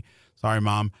mad at me. Sorry,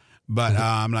 Mom, but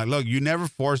I'm like, look, you never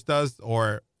forced us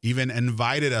or even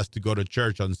invited us to go to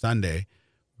church on Sunday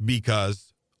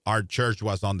because our church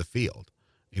was on the field.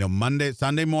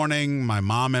 Sunday morning, my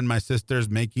mom and my sisters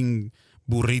making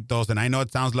burritos. And I know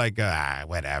it sounds like,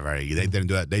 whatever. They didn't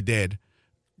do that. They did.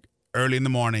 Early in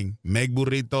the morning, make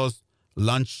burritos,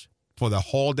 lunch for the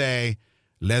whole day.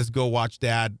 Let's go watch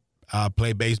Dad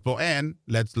play baseball. And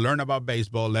let's learn about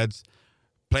baseball. Let's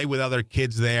play with other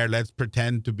kids there. Let's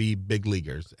pretend to be big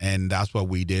leaguers. And that's what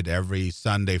we did every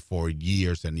Sunday for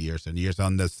years and years and years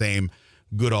on the same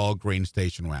good old green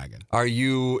station wagon. Are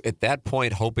you, at that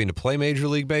point, hoping to play Major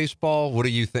League Baseball? What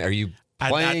do you think? Are you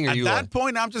playing? At that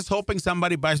point, I'm just hoping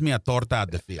somebody buys me a torta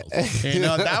at the field.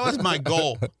 That was my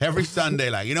goal every Sunday.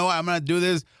 Like, you know what? I'm going to do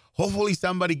this. Hopefully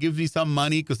somebody gives me some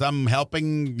money because I'm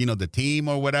helping, the team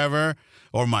or whatever.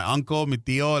 Or my uncle, mi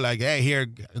tío, like, hey, here,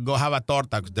 go have a torta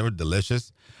because they were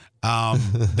delicious.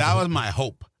 That was my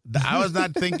hope. I was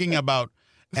not thinking about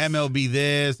MLB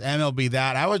this, MLB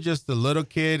that. I was just a little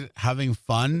kid having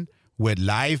fun with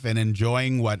life and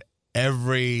enjoying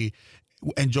every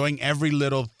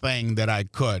little thing that I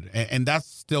could. And that's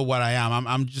still what I am.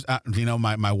 I'm just,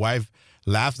 my wife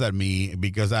laughs at me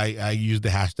because I use the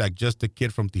hashtag just a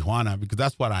kid from Tijuana because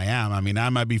that's what I am. I mean, I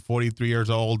might be 43 years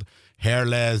old,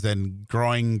 hairless and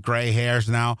growing gray hairs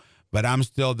now, but I'm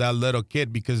still that little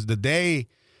kid because the day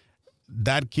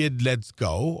that kid lets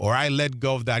go or I let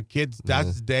go of that kid,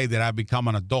 that's the day that I become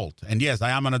an adult. And yes, I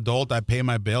am an adult. I pay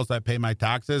my bills. I pay my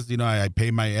taxes. I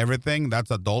pay my everything. That's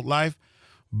adult life.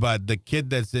 But the kid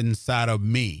that's inside of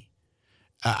me,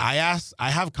 I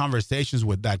have conversations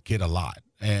with that kid a lot.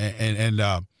 And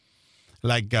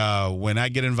when I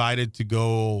get invited to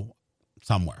go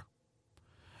somewhere,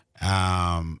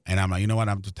 and I'm like, you know what?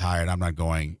 I'm too tired. I'm not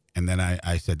going. And then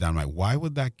I said down, I'm like, why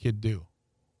would that kid do?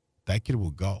 That kid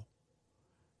will go.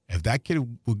 If that kid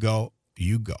would go,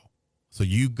 you go. So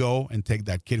you go and take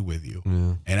that kid with you.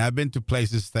 Yeah. And I've been to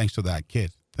places thanks to that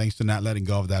kid, thanks to not letting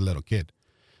go of that little kid.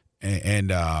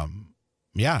 That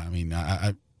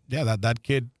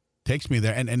kid takes me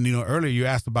there. And earlier you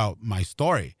asked about my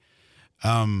story.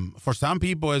 For some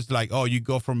people, it's like, oh, you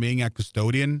go from being a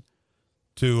custodian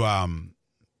to a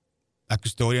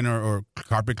custodian or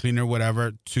carpet cleaner,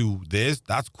 whatever, to this.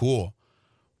 That's cool.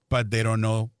 But they don't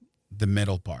know the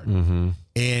middle part. Mm-hmm.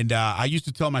 And I used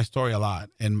to tell my story a lot.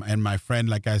 And my friend,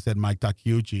 like I said, Mike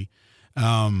Takeuchi,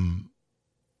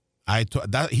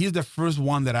 he's the first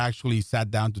one that actually sat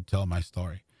down to tell my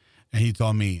story. And he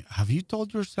told me, have you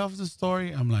told yourself the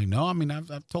story? I'm like, no, I mean,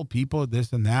 I've told people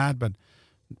this and that, but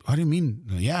what do you mean?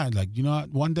 Yeah, like,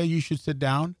 one day you should sit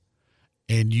down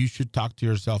and you should talk to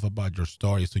yourself about your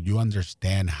story so you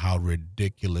understand how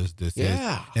ridiculous this is.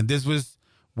 And this was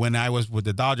when I was with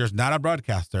the Dodgers, not a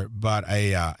broadcaster, but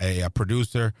a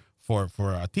producer for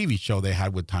a TV show they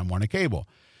had with Time Warner Cable.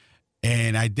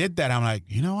 And I did that. I'm like,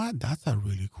 you know what? That's a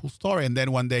really cool story. And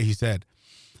then one day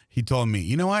he told me,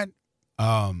 you know what?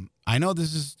 I know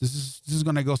this is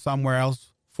going to go somewhere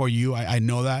else for you. I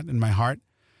know that in my heart.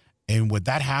 And when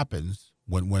that happens,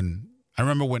 when I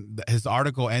remember when his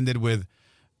article ended with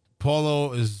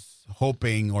Polo is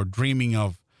hoping or dreaming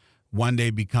of one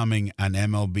day becoming an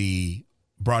MLB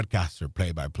broadcaster,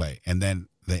 play-by-play. And then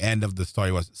the end of the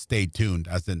story was stay tuned,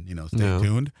 as in, stay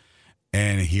tuned.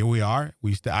 And here we are.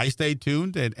 I stayed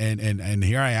tuned, and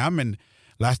here I am. And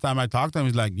last time I talked to him,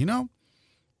 he's like,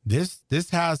 this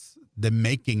has the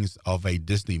makings of a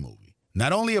Disney movie.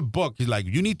 Not only a book. He's like,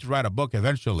 you need to write a book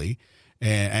eventually.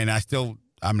 And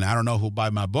I don't know who'll buy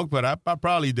my book, but I'll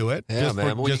probably do it. Yeah,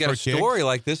 man. When you get a story kids.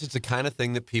 like this, it's the kind of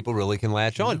thing that people really can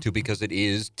latch on to because it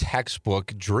is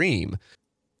textbook dream.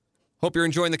 Hope you're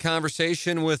enjoying the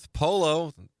conversation with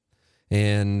Polo.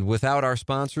 And without our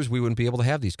sponsors, we wouldn't be able to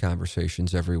have these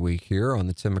conversations every week here on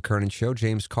the Tim McKernan Show.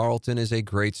 James Carlton is a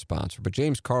great sponsor, but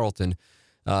James Carlton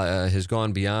has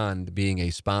gone beyond being a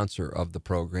sponsor of the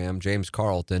program. James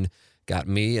Carlton got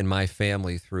me and my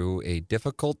family through a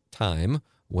difficult time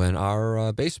when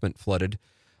our basement flooded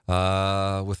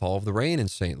with all of the rain in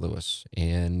St. Louis.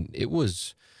 And it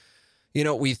was,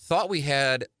 we thought we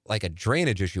had like a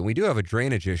drainage issue. We do have a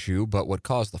drainage issue, but what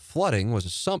caused the flooding was a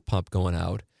sump pump going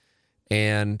out.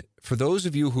 And for those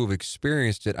of you who have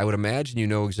experienced it, I would imagine you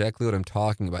know exactly what I'm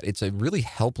talking about. It's a really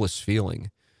helpless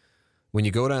feeling when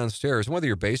you go downstairs, whether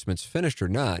your basement's finished or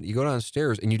not, you go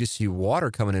downstairs and you just see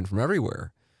water coming in from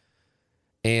everywhere.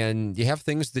 And you have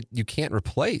things that you can't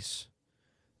replace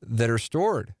that are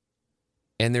stored,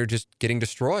 and they're just getting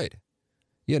destroyed.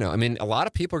 A lot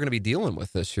of people are going to be dealing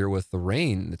with this here with the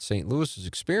rain that St. Louis is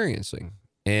experiencing.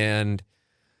 And,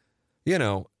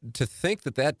 to think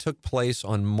that took place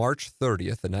on March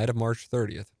 30th, the night of March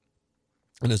 30th,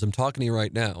 and as I'm talking to you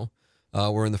right now,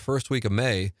 we're in the first week of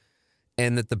May,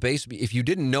 and that the basement, if you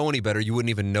didn't know any better, you wouldn't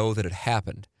even know that it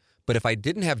happened. But if I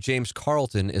didn't have James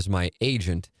Carlton as my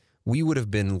agent, we would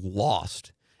have been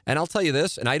lost. And I'll tell you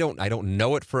this, and I don't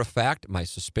know it for a fact. My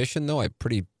suspicion, though, I'm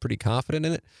pretty confident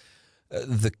in it.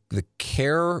 The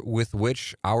care with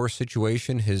which our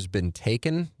situation has been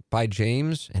taken by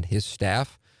James and his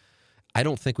staff, I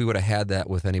don't think we would have had that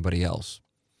with anybody else.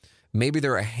 Maybe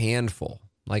they're a handful.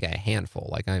 When I say a handful,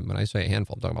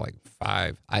 I'm talking about like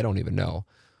 5. I don't even know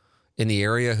in the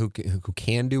area who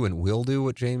can do and will do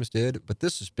what James did. But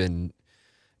this has been,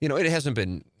 it hasn't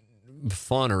been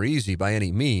fun or easy by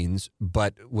any means,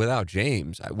 but without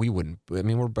James, we wouldn't.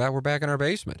 We're back in our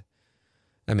basement.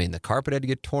 The carpet had to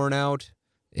get torn out.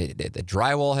 The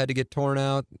drywall had to get torn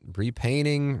out,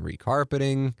 repainting,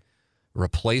 recarpeting,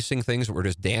 replacing things that were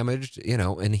just damaged,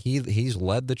 and he's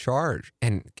led the charge.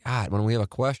 And God, when we have a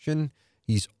question,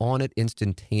 he's on it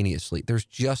instantaneously. There's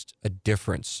just a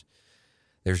difference.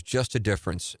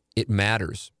 It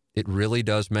matters. It really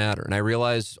does matter. And I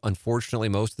realize, unfortunately,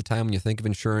 most of the time when you think of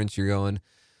insurance, you don't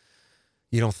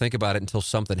think about it until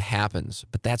something happens.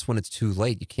 But that's when it's too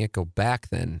late. You can't go back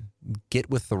then. Get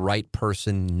with the right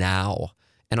person now.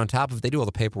 And on top of it, they do all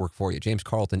the paperwork for you. James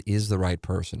Carlton is the right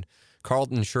person.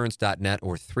 CarltonInsurance.net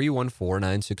or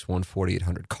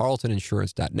 314-961-4800.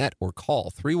 CarltonInsurance.net or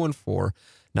call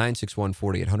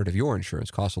 314-961-4800. If your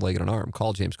insurance costs a leg and an arm,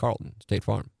 call James Carlton, State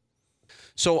Farm.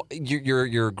 So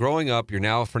you're growing up. You're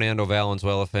now a Fernando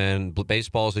Valenzuela fan.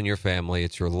 Baseball's in your family.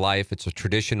 It's your life. It's a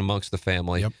tradition amongst the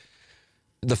family. Yep.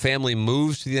 The family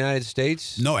moves to the United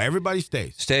States? No, everybody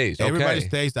stays. Stays, okay. Everybody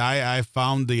stays. I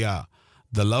found the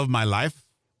love of my life.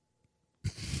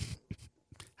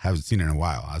 Haven't seen her in a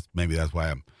while. Maybe that's why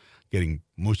I'm getting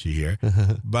mushy here.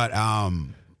 But I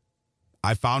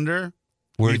found her.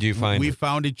 Where did you find her? We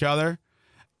found each other.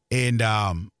 And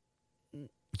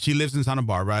she lives in Santa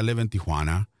Barbara. I live in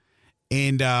Tijuana.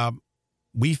 And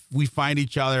we find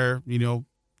each other,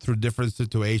 through different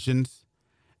situations.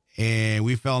 And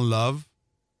we fell in love.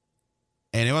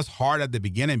 And it was hard at the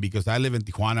beginning because I live in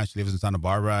Tijuana. She lives in Santa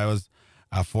Barbara. It was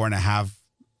a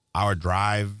 4.5-hour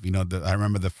drive. I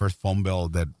remember the first phone bill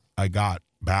that I got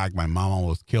back. My mom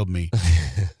almost killed me.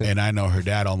 And I know her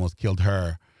dad almost killed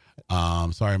her.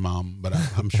 Sorry, Mom, but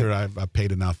I'm sure I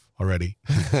paid enough already.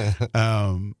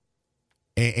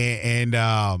 And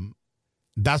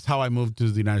that's how I moved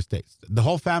to the United States. The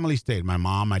whole family stayed. My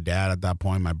mom, my dad at that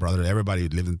point, my brother, everybody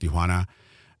lived in Tijuana.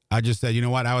 I just said, you know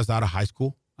what? I was out of high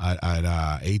school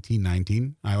at 18,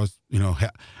 19. I was,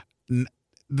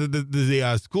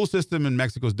 the school system in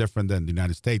Mexico is different than the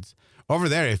United States. Over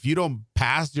there, if you don't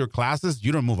pass your classes,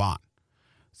 you don't move on.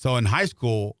 So in high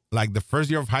school, like the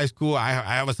first year of high school,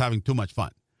 I was having too much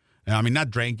fun. Not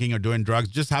drinking or doing drugs,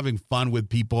 just having fun with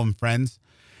people and friends.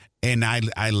 And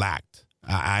I lacked.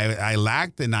 I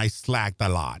lacked and I slacked a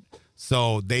lot.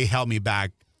 So they held me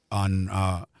back on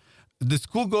the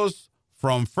school goes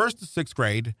from 1st to 6th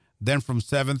grade, then from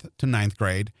 7th to 9th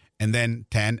grade, and then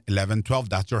 10, 11, 12.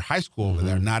 That's your high school over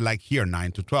there. Not like here,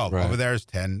 9 to 12. Right. Over there is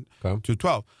 10 to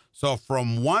 12. So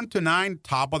from 1 to 9,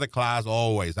 top of the class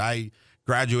always. I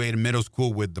graduated middle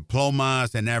school with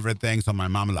diplomas and everything. So my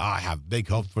mom was like, I have big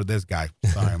hopes for this guy.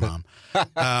 Sorry, Mom.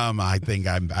 I think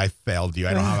I failed you.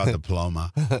 I don't have a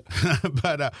diploma.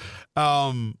 But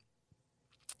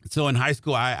so in high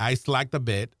school, I slacked a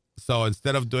bit. So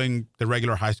instead of doing the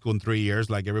regular high school in 3 years,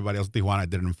 like everybody else in Tijuana, I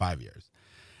did it in 5 years.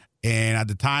 And at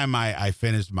the time I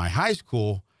finished my high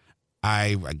school,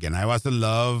 I was in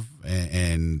love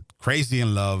and crazy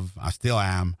in love. I still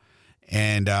am.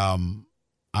 And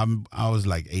I was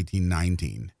like 18,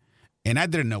 19, and I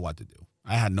didn't know what to do.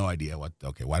 I had no idea what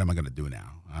am I going to do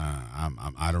now?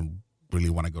 I don't really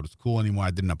want to go to school anymore.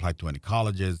 I didn't apply to any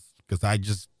colleges because I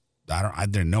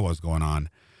didn't know what was going on.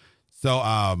 So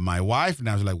my wife and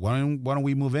I was like, why don't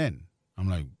we move in? I'm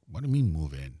like, what do you mean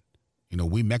move in? You know,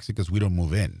 we Mexicans, we don't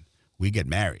move in. We get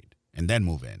married and then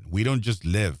move in. We don't just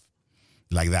live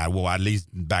like that. Well, at least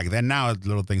back then. Now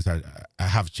little things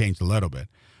have changed a little bit.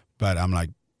 But I'm like,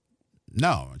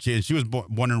 no. She was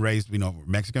born and raised,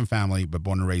 Mexican family, but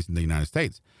born and raised in the United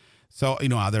States. So,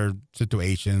 other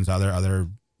situations, other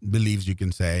beliefs you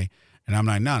can say. And I'm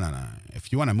like, no.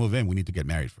 If you want to move in, we need to get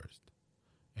married first.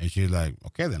 And she's like,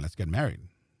 okay, then let's get married.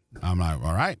 I'm like,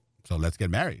 all right, so let's get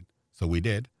married. So we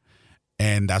did.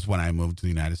 And that's when I moved to the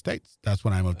United States.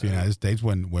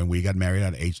 When we got married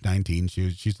at age 19.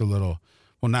 She's a little,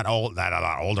 well, not a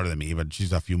lot older than me, but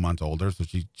she's a few months older. So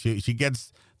she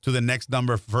gets to the next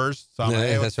number first. So I'm like,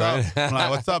 hey, what's up? I'm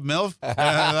like, what's up, MILF? Like,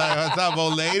 what's up,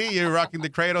 old lady? You're rocking the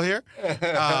cradle here.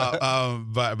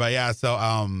 But yeah, so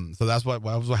that's what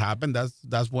happened.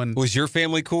 That's when. Was your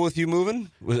family cool with you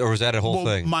moving, or was that a whole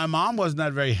thing? My mom was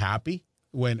not very happy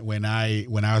when I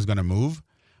was going to move,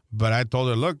 but I told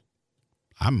her, look,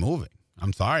 I'm moving.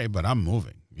 I'm sorry, but I'm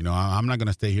moving. I'm not going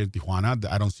to stay here in Tijuana.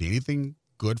 I don't see anything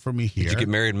good for me here. Did you get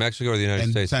married in Mexico or the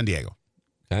United States? In San Diego.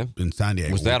 Okay. In San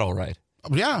Diego. Was that all right?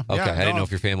 Yeah. Okay. Yeah, I didn't know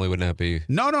if your family would not be.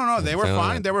 No. They were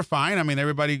fine. They were fine. I mean,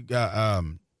 everybody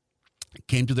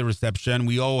came to the reception.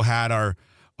 We all had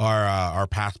our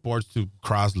passports to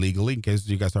cross legally, in case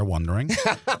you guys are wondering.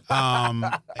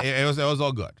 It was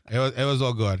all good. It was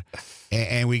all good.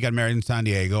 And we got married in San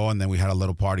Diego, and then we had a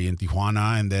little party in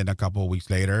Tijuana, and then a couple of weeks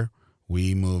later,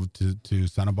 we moved to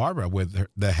Santa Barbara with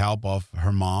the help of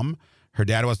her mom. Her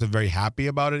dad wasn't very happy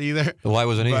about it either. Why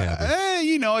wasn't he happy?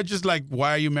 It's just like,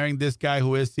 why are you marrying this guy?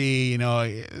 Who is he?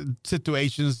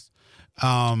 Situations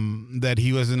that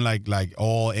he wasn't like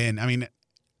all in. I mean,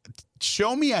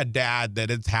 show me a dad that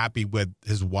is happy with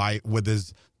his wife, with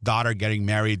his daughter getting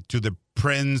married to the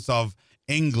Prince of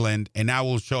England, and I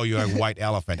will show you a white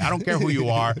elephant. I don't care who you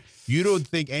are. You don't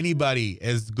think anybody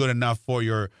is good enough for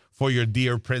your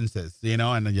dear princess, And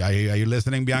are you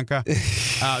listening, Bianca?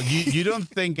 You don't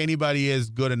think anybody is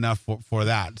good enough for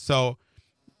that. So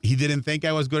he didn't think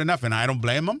I was good enough, and I don't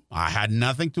blame him. I had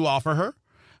nothing to offer her,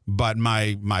 but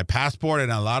my passport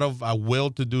and a lot of will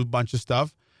to do a bunch of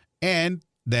stuff, and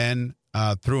then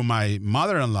through my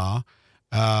mother-in-law,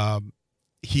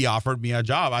 he offered me a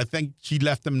job. I think she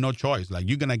left him no choice. Like,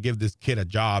 you're going to give this kid a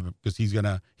job because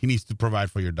he needs to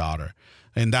provide for your daughter.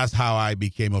 And that's how I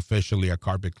became officially a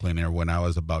carpet cleaner when I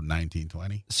was about 19,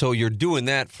 20. So you're doing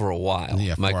that for a while.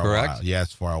 Yeah, am I correct?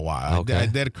 Yes, for a while. Okay. I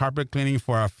did carpet cleaning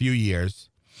for a few years.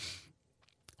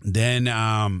 Then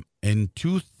in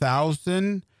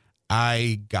 2000,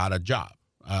 I got a job.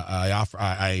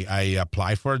 I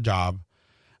applied for a job.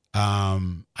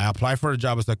 I applied for a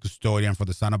job as a custodian for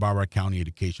the Santa Barbara County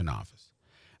Education Office.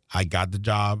 I got the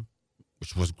job,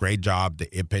 which was a great job.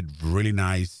 It paid really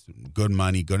nice, good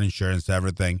money, good insurance,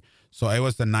 everything. So it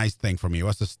was a nice thing for me. It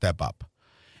was a step up.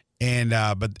 And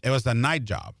but it was a night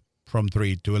job from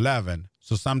 3 to 11.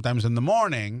 So sometimes in the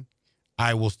morning,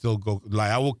 I will still go,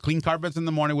 I will clean carpets in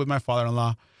the morning with my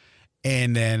father-in-law,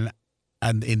 and then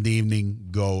in the evening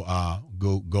go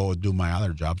do my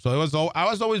other job. So I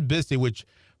was always busy, which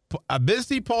a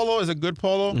busy polo is a good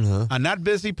polo. Uh-huh. A not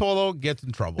busy polo gets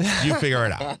in trouble. You figure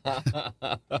it out.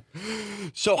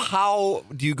 So how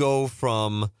do you go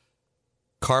from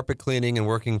carpet cleaning and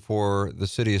working for the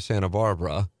city of Santa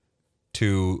Barbara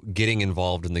to getting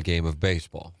involved in the game of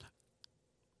baseball?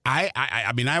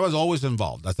 I mean, I was always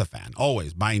involved as a fan,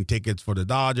 always buying tickets for the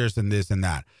Dodgers and this and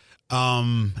that.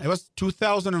 It was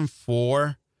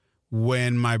 2004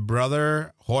 when my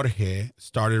brother Jorge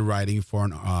started writing for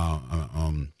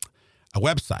a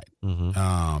website,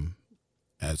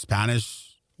 a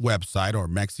Spanish website or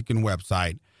Mexican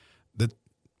website, the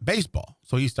baseball.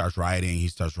 So he starts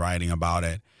writing about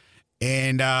it.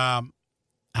 And I'm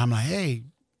like, hey,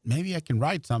 maybe I can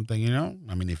write something,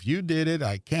 I mean, if you did it,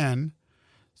 I can.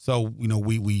 So,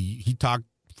 he talked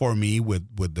for me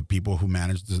with the people who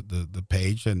managed the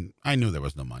page, and I knew there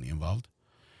was no money involved.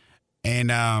 And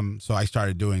so I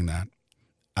started doing that.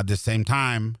 at the same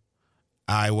time,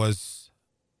 I was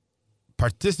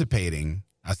participating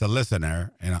as a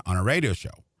listener on a radio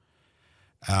show,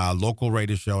 a local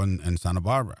radio show in Santa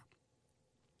Barbara.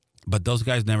 But those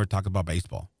guys never talk about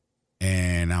baseball.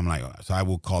 And I'm like, so I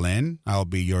will call in. I'll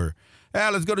be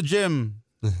let's go to Jim.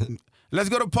 Let's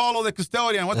go to Polo, the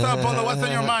custodian. What's up, Polo? What's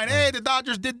on your mind? Hey, the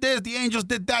Dodgers did this. The Angels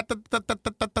did that.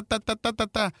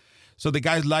 So the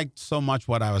guys liked so much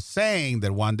what I was saying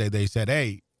that one day they said,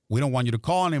 hey, we don't want you to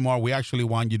call anymore. We actually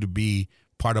want you to be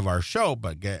part of our show,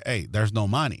 but hey, there's no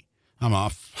money. I'm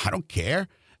off. I don't care.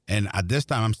 And at this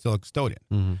time, I'm still a custodian.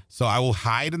 Mm-hmm. So I will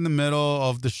hide in the middle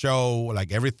of the show,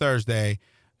 like every Thursday,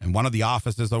 in one of the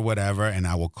offices or whatever, and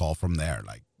I will call from there.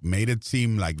 Like, made it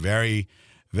seem like very,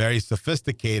 very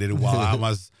sophisticated while I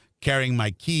was carrying my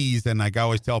keys. And like I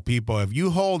always tell people, if you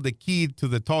hold the key to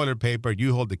the toilet paper,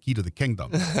 you hold the key to the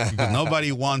kingdom. Because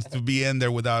nobody wants to be in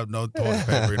there without no toilet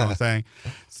paper, you know what I'm saying?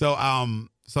 So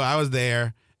I was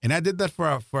there, and I did that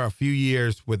for a few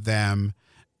years with them.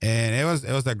 And it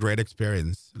was a great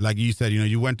experience. Like you said,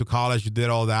 you went to college, you did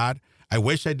all that. I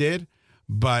wish I did,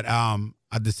 but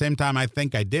at the same time, I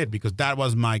think I did, because that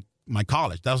was my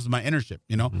college. That was my internship,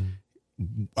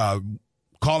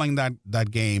 calling that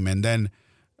game, and then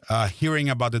hearing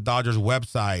about the Dodgers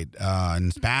website in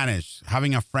Spanish,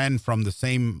 having a friend from the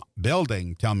same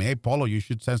building tell me, hey, Polo, you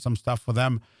should send some stuff for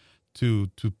them to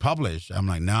publish. I'm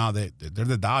like, no, they're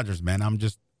the Dodgers, man. I'm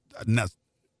just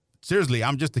seriously,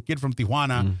 I'm just a kid from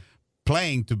Tijuana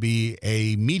playing to be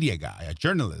a media guy, a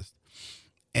journalist.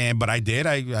 But I did.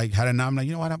 I had enough. I'm like,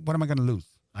 you know what? What am I going to lose?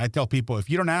 I tell people, if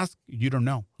you don't ask, you don't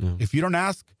know. Yeah. If you don't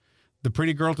ask the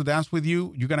pretty girl to dance with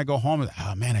you, you're going to go home and,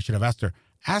 oh, man, I should have asked her.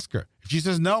 Ask her. If she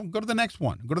says no, go to the next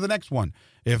one. Go to the next one.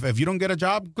 If you don't get a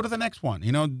job, go to the next one.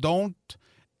 Don't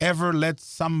ever let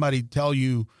somebody tell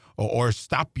you or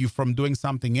stop you from doing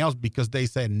something else because they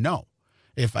said no.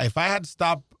 If I had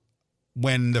stopped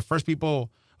when the first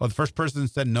person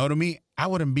said no to me, I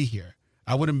wouldn't be here.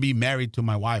 I wouldn't be married to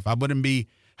my wife. I wouldn't be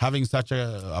having such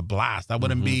a blast. I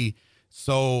wouldn't be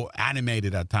so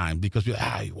animated at times because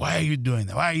why are you doing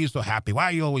that? Why are you so happy? Why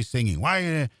are you always singing?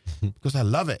 Because I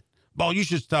love it. Well, you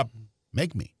should stop.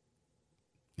 Make me.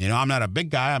 I'm not a big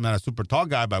guy. I'm not a super tall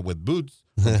guy, but with boots,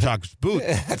 Chuck's boots.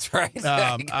 That's right. You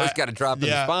always got to drop in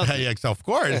the sponsor. Yeah, of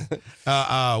course.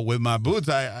 With my boots,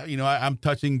 I'm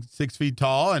touching 6 feet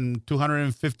tall and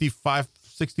 255,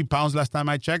 60 pounds last time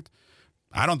I checked.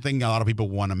 I don't think a lot of people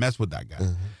want to mess with that guy.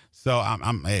 Mm-hmm. So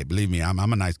hey, believe me, I'm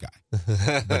a nice guy.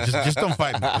 But just don't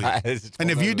fight me, please. And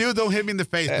if you do, don't hit me in the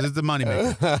face because it's the money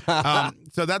maker.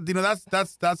 So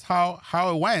that's how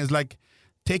it went. It's like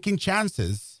taking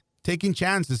chances,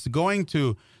 going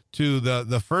to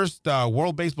the first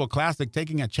World Baseball Classic,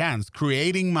 taking a chance,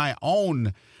 creating my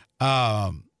own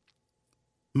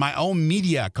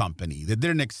media company that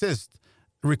didn't exist,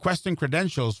 requesting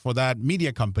credentials for that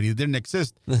media company that didn't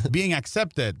exist, being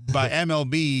accepted by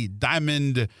MLB,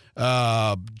 Diamond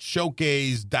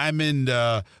Showcase, Diamond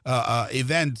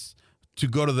events to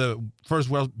go to the first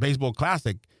World Baseball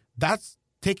Classic. That's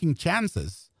taking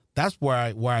chances. That's where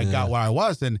I got where I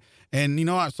was. And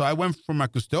so I went from a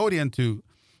custodian to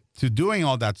doing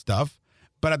all that stuff.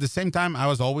 But at the same time, I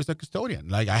was always a custodian.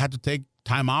 Like, I had to take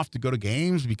time off to go to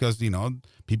games because,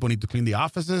 people need to clean the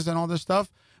offices and all this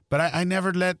stuff. But I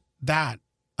never let that.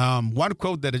 One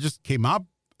quote that it just came up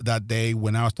that day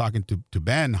when I was talking to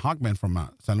Ben Hockman from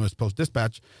San Luis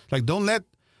Post-Dispatch, like, don't let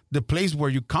the place where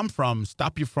you come from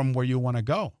stop you from where you want to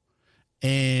go.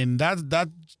 And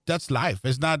that's life.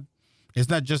 It's not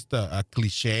just a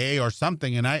cliche or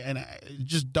something. And I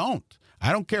just don't.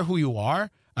 I don't care who you are.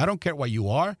 I don't care what you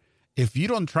are. If you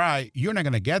don't try, you're not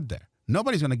going to get there.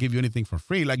 Nobody's going to give you anything for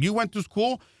free. Like, you went to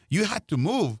school, you had to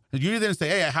move. You didn't say,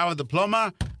 hey, I have a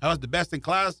diploma, I was the best in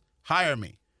class, hire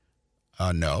me.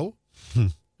 No.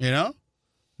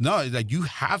 No, it's like you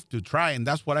have to try. And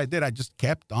that's what I did. I just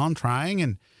kept on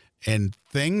trying. And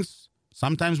things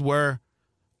sometimes were,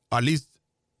 at least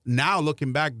now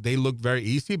looking back, they look very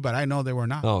easy, but I know they were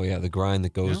not. Oh, yeah, the grind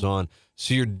that goes on.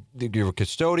 So you're a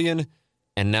custodian,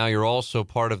 and now you're also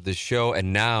part of the show,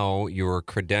 and now you're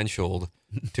credentialed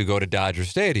to go to Dodger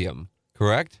Stadium,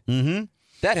 correct? Mm-hmm.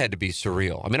 That had to be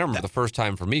surreal. I mean, I remember the first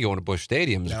time for me going to Busch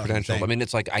Stadium as a credential. I mean,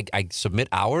 it's like I submit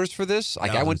hours for this.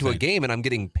 Like, I went to a game and I'm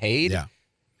getting paid. Yeah.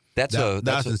 That's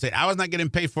insane. I was not getting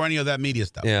paid for any of that media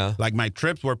stuff. Yeah. Like, my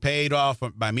trips were paid off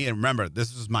by me. And remember,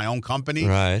 this is my own company.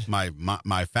 Right. My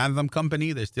fandom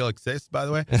company. They still exist, by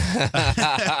the way.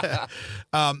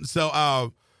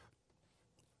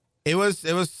 It was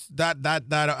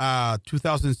that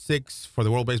 2006 for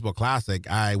the World Baseball Classic.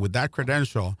 With that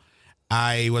credential,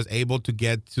 I was able to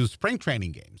get to spring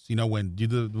training games. You know, when you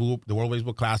do the World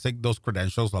Baseball Classic, those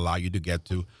credentials allow you to get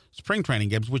to spring training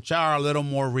games, which are a little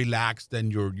more relaxed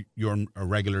than your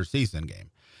regular season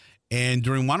game. And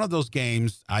during one of those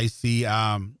games, I see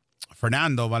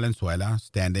Fernando Valenzuela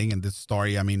standing. And this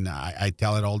story, I mean, I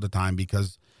tell it all the time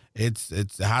because it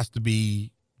has to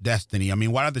be destiny. I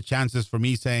mean, what are the chances for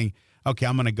me saying, okay,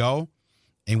 I'm going to go?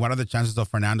 And what are the chances of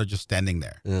Fernando just standing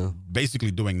there,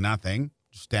 basically doing nothing,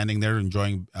 just standing there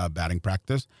enjoying batting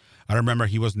practice? I remember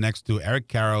he was next to Eric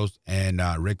Karros and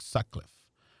Rick Sutcliffe.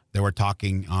 They were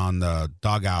talking on the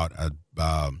dugout at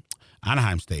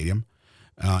Anaheim Stadium.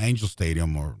 Angel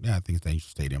Stadium, I think it's Angel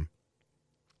Stadium.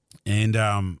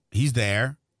 And he's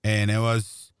there, and it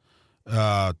was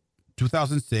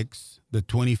 2006, the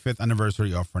 25th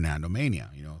anniversary of Fernando Mania,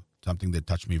 you know, something that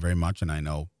touched me very much. And I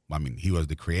know, I mean, he was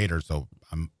the creator, so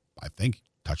I think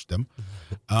touched him.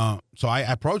 So I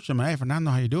approached him, hey,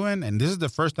 Fernando, how you doing? And this is the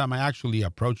first time I actually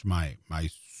approached my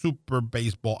super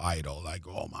baseball idol. Like,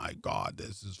 oh, my God,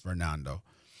 this is Fernando.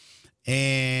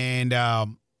 And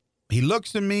he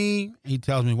looks at me. He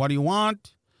tells me, what do you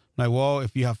want? I'm like, well,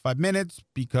 if you have 5 minutes,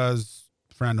 because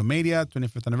Fernando Mania,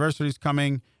 25th anniversary is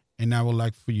coming, and I would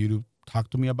like for you to talk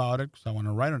to me about it because I want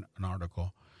to write an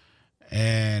article.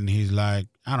 And he's like,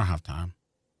 I don't have time.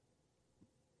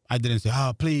 I didn't say,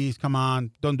 oh, please, come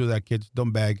on. Don't do that, kids.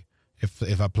 Don't beg.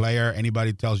 If a player,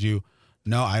 anybody tells you,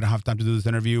 no, I don't have time to do this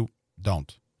interview,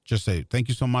 don't. Just say, thank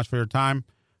you so much for your time.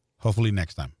 Hopefully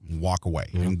next time. Walk away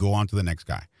and go on to the next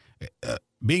guy.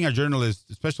 Being a journalist,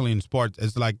 especially in sports,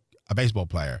 is like a baseball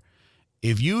player.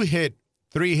 If you hit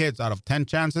 3 hits out of 10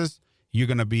 chances, you're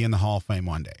going to be in the Hall of Fame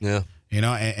one day. Yeah. You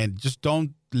know, and just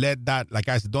don't let that, like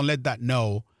I said, don't let that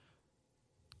no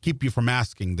keep you from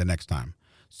asking the next time.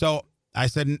 So he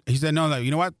said, no,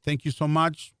 you know what? Thank you so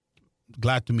much.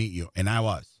 Glad to meet you. And I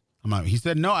was. He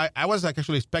said, no, I was like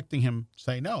actually expecting him to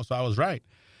say no. So I was right.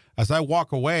 As I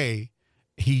walk away,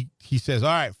 he says, all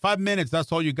right, 5 minutes.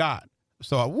 That's all you got.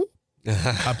 So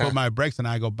I put my brakes and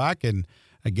I go back and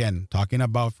again, talking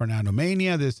about Fernando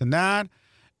Mania, this and that.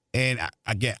 And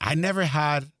again, I never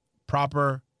had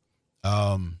proper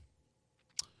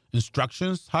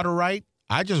instructions how to write.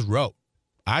 I just wrote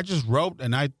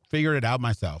and I figured it out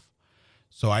myself.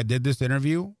 So I did this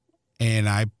interview and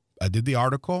I did the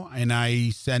article and I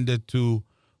sent it to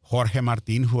Jorge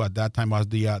Martin, who at that time was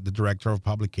the director of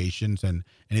publications and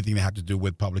anything that had to do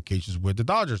with publications with the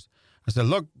Dodgers. I said,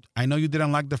 look, I know you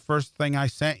didn't like the first thing I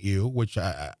sent you, which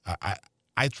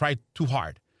I tried too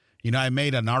hard. You know, I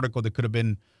made an article that could have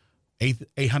been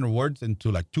 800 words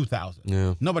into like 2,000.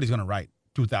 Yeah. Nobody's going to write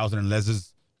 2,000 unless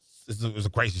it was a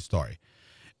crazy story.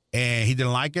 And he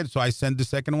didn't like it, so I sent the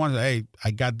second one. Hey,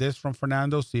 I got this from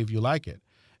Fernando. See if you like it.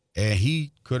 And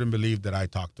he couldn't believe that I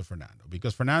talked to Fernando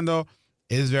because Fernando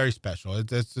is very special.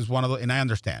 It's just one of those, and I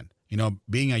understand. You know,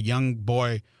 being a young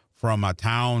boy from a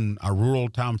rural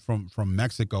town from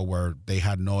Mexico where they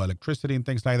had no electricity and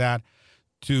things like that,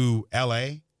 to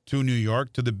L.A., to New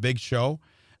York, to the big show.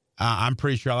 I'm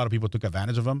pretty sure a lot of people took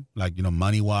advantage of him, like, you know,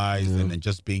 money-wise and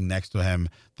just being next to him,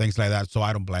 things like that. So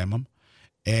I don't blame him.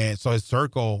 And so his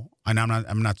circle, and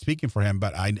I'm not speaking for him,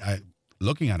 but I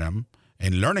looking at him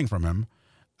and learning from him,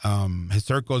 his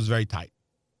circle is very tight.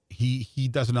 He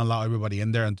doesn't allow everybody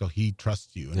in there until he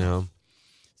trusts you. Yeah.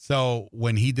 So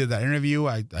when he did that interview,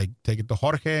 I take it to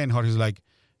Jorge, and Jorge's like,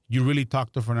 you really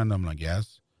talked to Fernando? I'm like,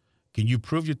 yes. Can you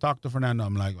prove you talked to Fernando?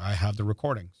 I'm like, I have the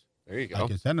recordings. There you go. I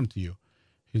can send them to you.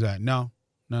 He's like, no,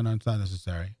 it's not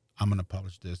necessary. I'm going to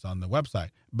publish this on the website.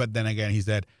 But then again, he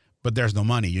said, but there's no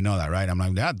money. You know that, right? I'm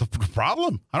like, that's the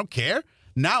problem. I don't care.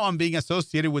 Now I'm being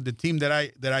associated with the team that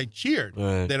I cheered,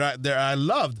 right, that I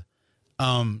loved,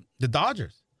 the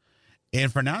Dodgers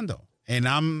and Fernando.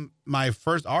 And my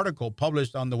first article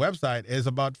published on the website is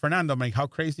about Fernando. I'm like, how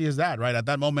crazy is that, right? At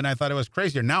that moment, I thought it was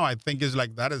crazier. Now I think it's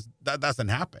like that doesn't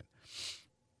happen.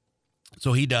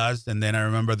 So he does, and then I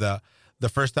remember the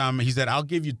first time he said, "I'll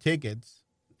give you tickets,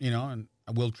 you know, and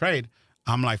we'll trade."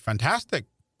 I'm like, fantastic.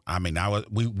 I mean,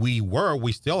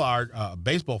 we still are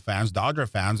baseball fans, Dodger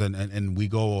fans, and we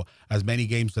go as many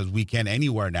games as we can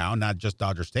anywhere now, not just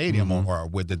Dodger Stadium or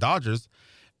with the Dodgers.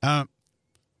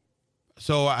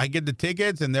 So I get the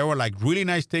tickets, and there were like really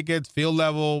nice tickets, field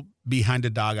level, behind the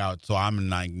dugout. So I'm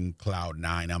like in cloud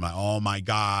nine. I'm like, oh my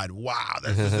God, wow,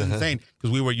 this is insane.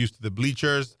 Because we were used to the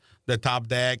bleachers, the top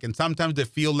deck, and sometimes the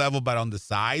field level, but on the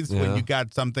sides when you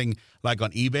got something like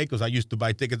on eBay, because I used to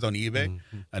buy tickets on eBay,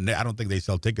 and I don't think they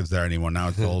sell tickets there anymore. Now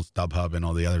it's all StubHub and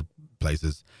all the other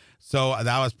places. So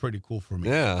that was pretty cool for me.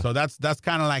 Yeah. So that's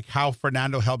kind of like how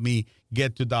Fernando helped me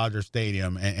get to Dodger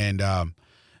Stadium. And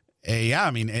yeah, I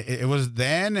mean, it was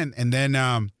then, and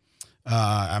then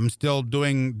I'm still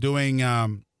doing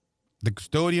the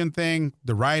custodian thing,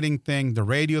 the writing thing, the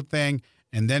radio thing,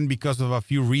 and then because of a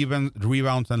few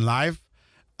rebounds in life,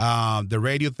 the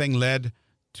radio thing led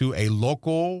to a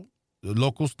local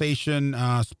station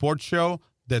sports show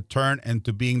that turned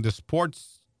into being the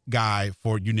sports guy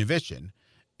for Univision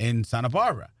in Santa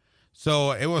Barbara.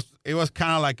 So it was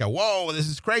kind of like a whoa, this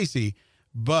is crazy,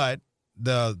 but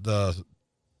the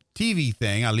TV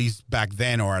thing, at least back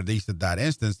then, or at least at that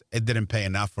instance, it didn't pay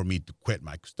enough for me to quit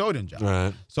my custodian job.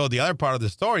 Right. So the other part of the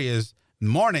story is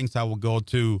mornings I will go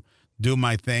to do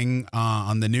my thing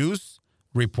on the news,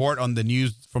 report on the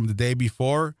news from the day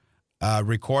before,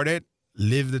 record it,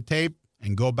 live the tape,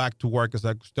 and go back to work as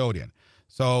a custodian.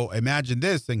 So imagine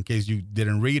this, in case you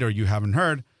didn't read or you haven't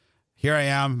heard. Here I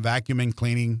am, vacuuming,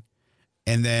 cleaning,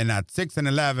 and then at 6 and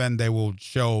 11, they will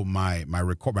show my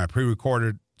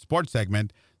pre-recorded sports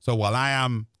segment. So while I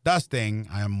am dusting,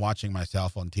 I am watching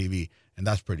myself on TV, and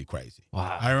that's pretty crazy.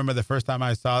 Wow. I remember the first time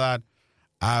I saw that,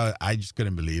 I just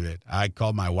couldn't believe it. I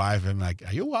called my wife and I'm like,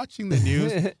 "Are you watching the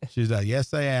news?" She's like,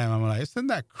 "Yes, I am." I'm like, "Isn't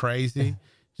that crazy?"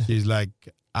 She's like,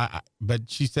 but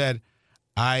she said,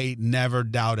 "I never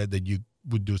doubted that you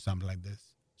would do something like this."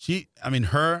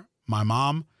 My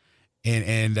mom,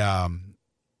 and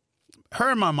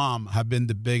her and my mom have been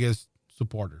the biggest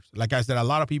supporters. Like I said, a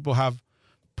lot of people have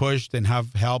pushed and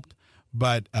have helped,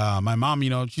 but my mom,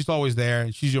 she's always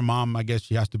there. She's your mom. I guess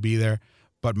she has to be there.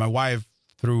 But my wife,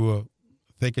 through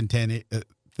thick and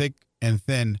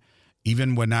thin,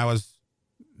 even when I was,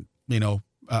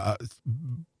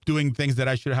 doing things that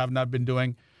I should have not been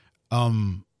doing,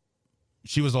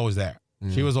 she was always there.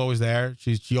 Mm. She was always there.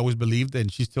 She always believed,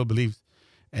 and she still believes.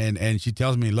 And she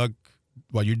tells me, "Look,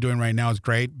 what you're doing right now is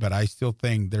great, but I still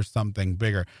think there's something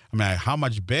bigger." I mean, how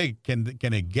much big can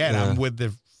it get? Yeah. I'm with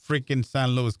the freaking St.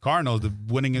 Louis Cardinals, the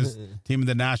winningest team in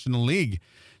the National League.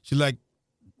 She's like,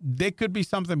 there could be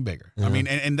something bigger. Yeah. I mean,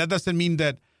 and that doesn't mean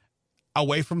that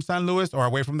away from St. Louis or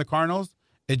away from the Cardinals,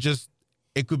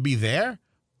 it could be there,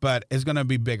 but it's going to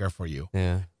be bigger for you.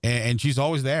 Yeah. And she's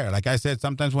always there. Like I said,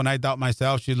 sometimes when I doubt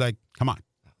myself, she's like, "Come on,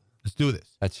 let's do this."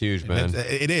 That's huge, man.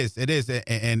 It is.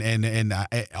 And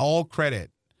all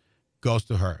credit goes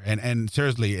to her. And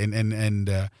seriously,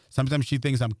 and sometimes she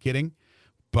thinks I'm kidding,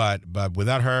 but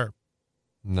without her,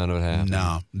 none of it happened.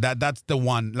 No, that's the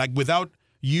one. Like without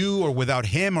you or without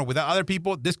him or without other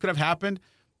people, this could have happened.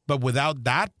 But without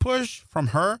that push from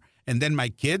her, and then my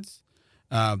kids,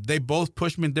 they both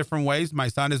push me in different ways. My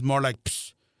son is more like,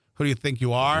 "Psh, who do you think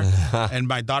you are?" And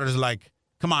my daughter's like,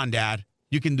 "Come on, Dad.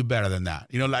 You can do better than that."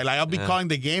 Like I'll be calling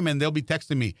the game and they'll be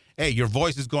texting me, "Hey, your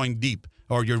voice is going deep,"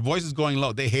 or "Your voice is going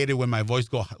low." They hate it when my voice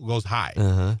goes high.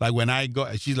 Uh-huh. Like when I go,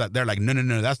 they're like,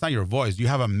 no, that's not your voice. You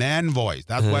have a man voice.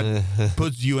 That's what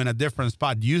puts you in a different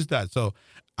spot. Use that. So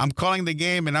I'm calling the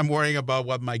game and I'm worrying about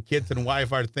what my kids and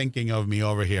wife are thinking of me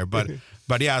over here. But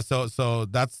yeah, so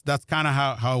that's kind of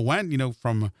how it went.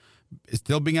 From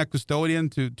still being a custodian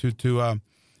to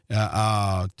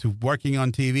working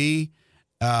on TV.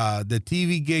 The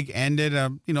TV gig ended,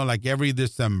 like every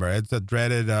December. It's a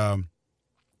dreaded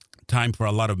time for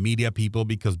a lot of media people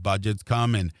because budgets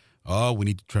come and, we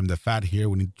need to trim the fat here.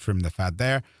 We need to trim the fat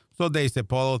there. So they say,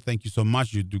 "Polo, thank you so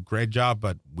much. You do a great job,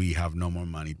 but we have no more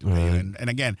money to pay you." And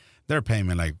again, they're paying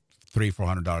me like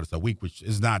 $300-400 a week, which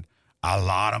is not a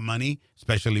lot of money,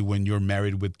 especially when you're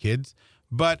married with kids.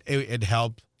 But it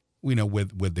helped,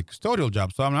 with the custodial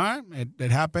job. So I'm like, all right,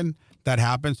 it happened. That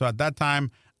happened. So at that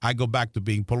time, I go back to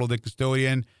being Polo the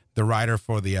custodian, the writer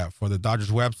for the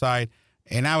Dodgers website,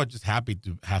 and I was just happy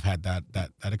to have had that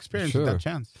experience, that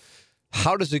chance.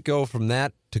 How does it go from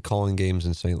that to calling games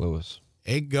in St. Louis?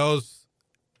 It goes.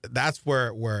 That's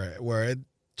where it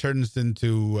turns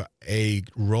into a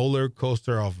roller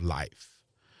coaster of life.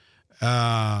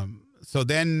 So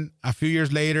then a few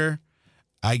years later,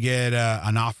 I get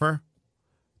an offer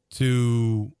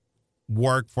to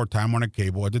work for Time Warner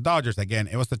Cable at the Dodgers. Again,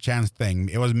 it was a chance thing.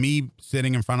 It was me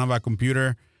sitting in front of a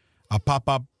computer. A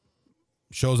pop-up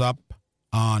shows up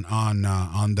on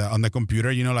the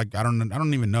computer. Like I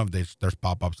don't even know if there's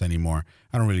pop-ups anymore.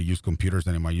 I don't really use computers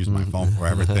anymore. I use my phone for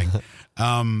everything.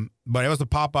 But it was a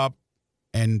pop-up,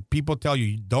 and people tell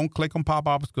you don't click on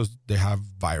pop-ups because they have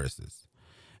viruses.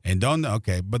 And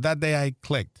but that day I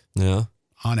clicked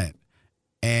on it.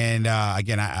 And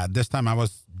again, at this time I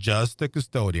was just a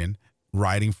custodian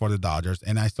writing for the Dodgers,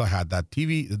 and I still had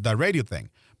that radio thing,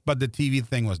 but the TV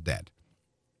thing was dead.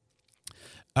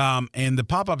 And the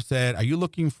pop-up said, "Are you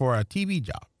looking for a TV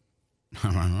job?"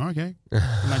 I'm like, "Okay."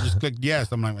 And I just clicked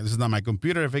yes. I'm like, "This is not my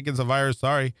computer. If it gets a virus,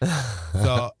 sorry."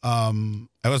 So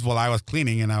it was while I was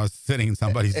cleaning and I was sitting in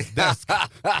somebody's desk.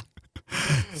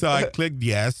 So I clicked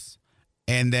yes.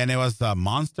 And then it was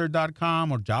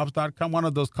Monster.com or Jobs.com, one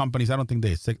of those companies. I don't think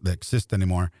they exist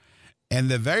anymore. And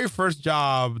the very first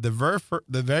job, the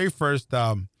very first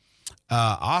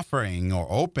offering or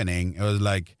opening, it was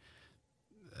like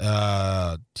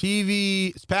Spanish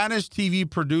TV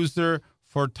producer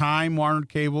for Time Warner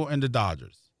Cable and the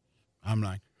Dodgers. I'm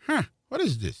like, what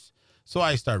is this? So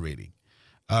I start reading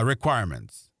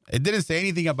requirements. It didn't say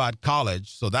anything about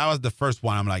college, so that was the first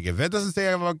one. I'm like, if it doesn't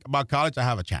say about college, I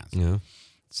have a chance. Yeah.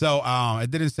 So it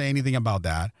didn't say anything about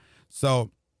that.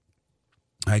 So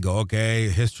I go, okay,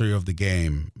 history of the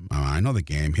game. I know the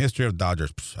game. History of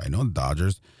Dodgers. I know the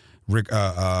Dodgers.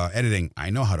 Editing.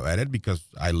 I know how to edit because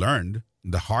I learned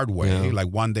the hard way. Yeah. Like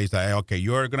one day, say, okay,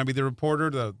 you're going to be the reporter,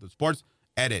 the sports,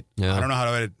 edit. Yeah. I don't know how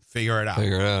to edit. Figure it out.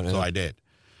 So I did.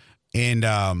 And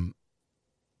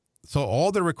so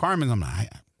all the requirements, I'm like,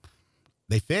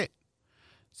 they fit.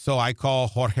 So I call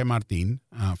Jorge Martin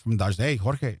from Dodgers. Hey,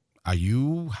 Jorge, are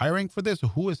you hiring for this? Or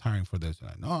who is hiring for this?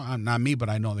 No, I'm not me, but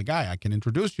I know the guy. I can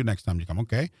introduce you next time you come.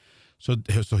 Okay. So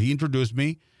he introduced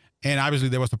me. And obviously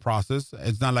there was a process.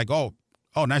 It's not like, oh,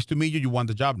 nice to meet you. You want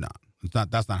the job now. It's not.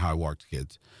 That's not how it works,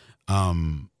 kids.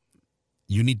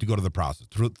 You need to go to the process,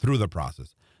 through the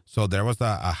process. So there was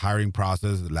a hiring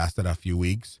process that lasted a few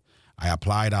weeks. I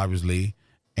applied, obviously,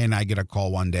 and I get a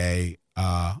call one day.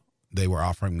 They were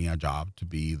offering me a job to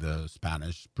be the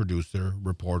Spanish producer,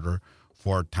 reporter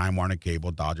for Time Warner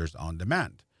Cable, Dodgers On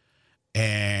Demand.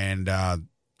 And I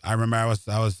remember I was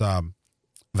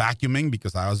vacuuming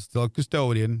because I was still a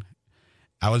custodian.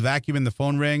 I was vacuuming. The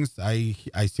phone rings. I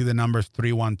see the numbers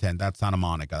 3110. That's Santa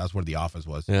Monica. That's where the office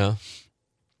was. Yeah.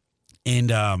 And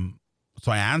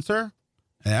so I answer.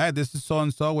 Hey, this is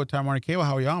so-and-so with Time Warner Cable.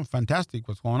 How are you? I'm fantastic.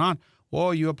 What's going on?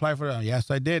 Well, you applied for it. Yes,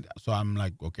 I did. So I'm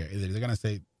like, okay. They're going to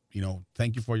say,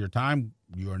 thank you for your time.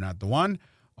 You are not the one.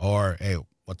 Or, hey,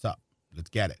 what's up? Let's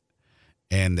get it.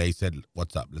 And they said,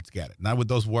 what's up? Let's get it. Not with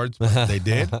those words, but they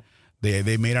did.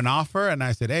 They made an offer, and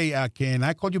I said, hey, can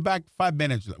I call you back 5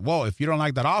 minutes? Like, whoa, if you don't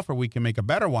like that offer, we can make a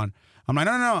better one. I'm like,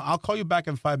 no, I'll call you back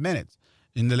in 5 minutes.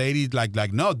 And the lady's like,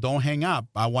 no, don't hang up.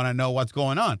 I want to know what's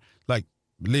going on. Like,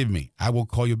 believe me, I will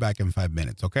call you back in 5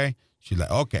 minutes, okay? She's like,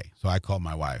 okay. So I called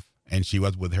my wife, and she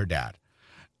was with her dad.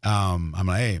 I'm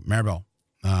like, hey, Maribel,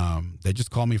 they just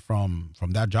called me from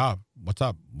that job. What's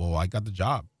up? Well, I got the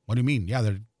job. What do you mean? Yeah,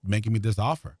 they're making me this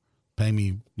offer, paying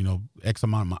me, X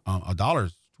amount of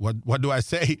dollars. What do I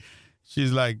say?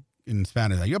 She's like, in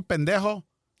Spanish, like, you're pendejo.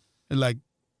 And like,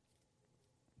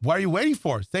 what are you waiting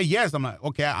for? Say yes. I'm like,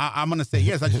 okay, I'm going to say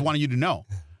yes. I just wanted you to know,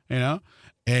 And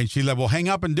she's like, well, hang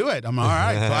up and do it. I'm like, all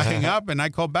right. So I hang up and I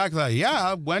call back. Like,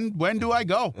 yeah, when do I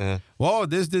go? Well,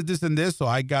 this, and this. So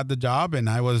I got the job, and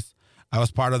I was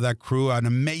part of that crew, an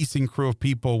amazing crew of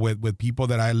people with people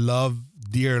that I love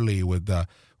dearly, with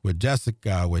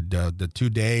Jessica, with the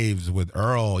two Daves, with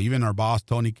Earl, even our boss,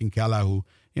 Tony Kinkela, who,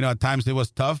 at times it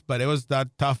was tough, but it was that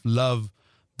tough love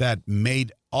that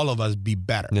made all of us be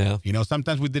better. Yeah.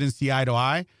 Sometimes we didn't see eye to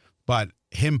eye, but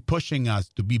him pushing us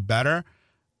to be better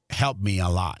helped me a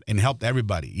lot and helped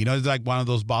everybody. It's like one of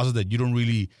those bosses that you don't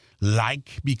really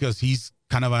like because he's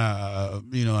kind of a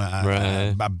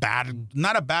bad,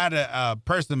 not a bad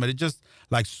person, but it's just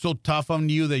like so tough on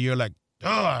you that you're like,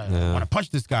 I want to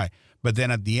punch this guy. But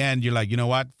then at the end, you're like, you know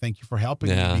what? Thank you for helping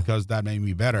me because that made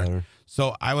me better.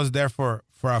 So I was there for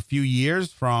a few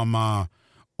years from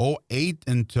 2008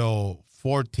 until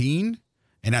 2014.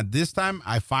 And at this time,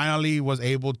 I finally was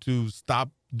able to stop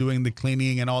doing the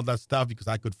cleaning and all that stuff because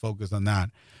I could focus on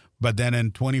that. But then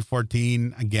in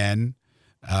 2014, again,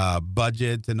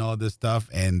 budgets and all this stuff,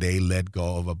 and they let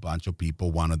go of a bunch of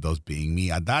people, one of those being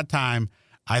me. At that time,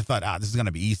 I thought, this is going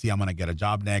to be easy. I'm going to get a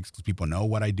job next because people know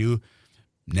what I do.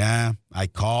 Nah, I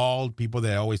called people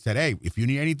that always said, hey, if you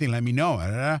need anything, let me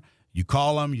know. You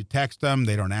call them, you text them,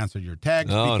 they don't answer your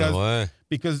text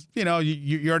because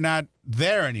you're not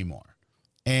there anymore.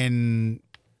 And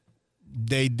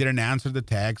they didn't answer the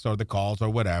text or the calls or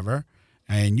whatever.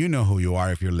 And you know who you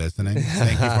are if you're listening.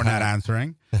 Thank you for not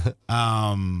answering.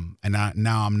 And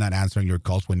now I'm not answering your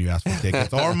calls when you ask for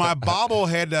tickets. Or my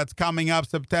bobblehead that's coming up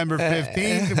September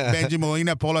 15th. Benji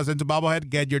Molina, pull us into bobblehead.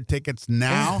 Get your tickets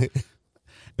now.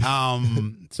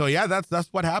 So yeah, that's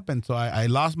what happened. So I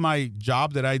lost my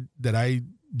job that I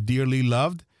dearly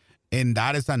loved, and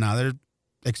that is another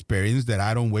experience that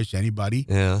I don't wish anybody.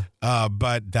 Yeah.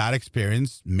 But that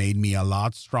experience made me a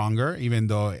lot stronger, even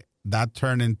though that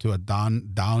turned into a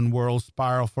downward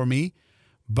spiral for me.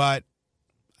 But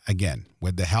again,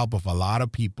 with the help of a lot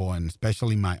of people, and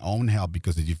especially my own help,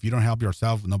 because if you don't help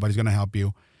yourself, nobody's going to help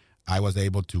you. I was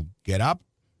able to get up,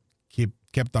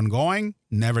 kept on going,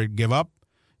 never give up.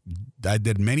 I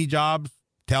did many jobs,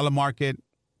 telemarket.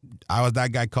 I was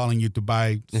that guy calling you to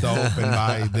buy soap and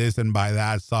buy this and buy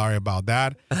that. Sorry about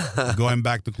that. Going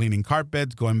back to cleaning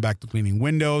carpets, going back to cleaning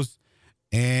windows,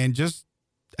 and just,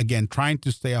 again, trying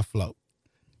to stay afloat.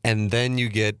 And then you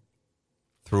get,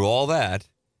 through all that,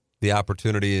 the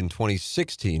opportunity in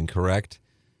 2016, correct,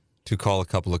 to call a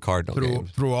couple of Cardinal games.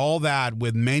 Through all that,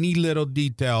 with many little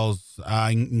details,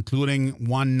 including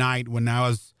one night when I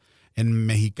was in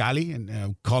Mexicali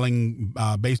and calling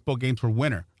baseball games for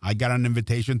winter. I got an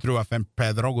invitation through a friend,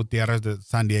 Pedro Gutierrez, the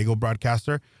San Diego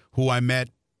broadcaster, who I met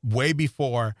way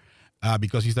before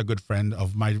because he's a good friend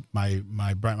of my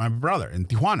brother in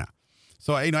Tijuana.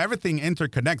 So, everything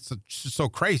interconnects so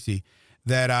crazy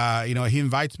that, he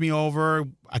invites me over.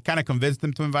 I kind of convinced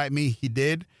him to invite me. He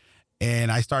did.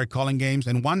 And I started calling games.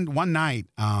 And one night,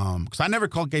 because I never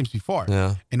called games before.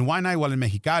 Yeah. And one night while in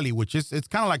Mexicali, it's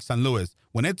kind of like San Luis.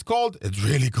 When it's cold, it's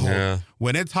really cold. Yeah.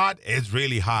 When it's hot, it's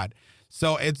really hot.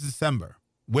 So it's December,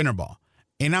 winter ball.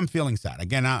 And I'm feeling sad.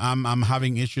 Again, I'm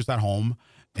having issues at home.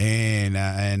 And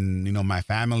my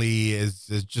family is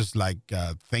just like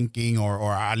thinking,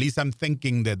 or at least I'm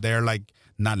thinking that they're like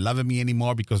not loving me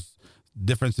anymore because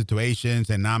different situations,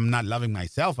 and I'm not loving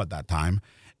myself at that time.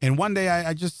 And one day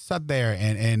I just sat there,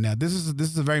 and this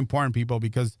is very important, people,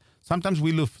 because sometimes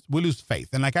we lose faith.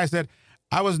 And like I said,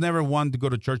 I was never one to go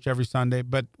to church every Sunday,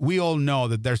 but we all know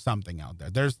that there's something out there.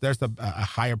 There's a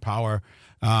higher power.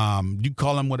 You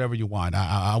call them whatever you want.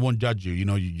 I won't judge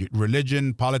you.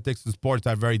 Religion, politics, and sports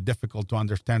are very difficult to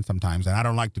understand sometimes, and I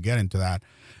don't like to get into that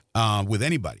with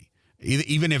anybody,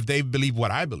 even if they believe what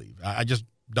I believe. I just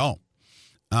don't.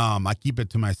 I keep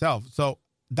it to myself. So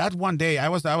that one day I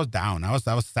was down. I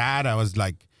was sad. I was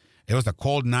like, it was a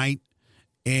cold night,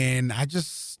 and I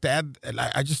just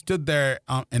stood there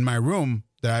in my room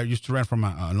that I used to rent from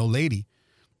an old lady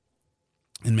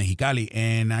in Mexicali,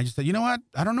 and I just said, you know what?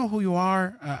 I don't know who you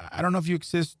are. I don't know if you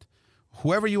exist.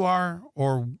 Whoever you are,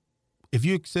 or if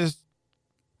you exist,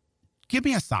 give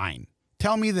me a sign.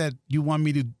 Tell me that you want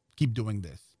me to keep doing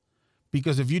this.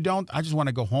 Because if you don't, I just want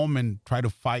to go home and try to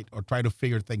fight or try to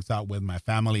figure things out with my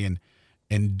family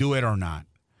and do it or not.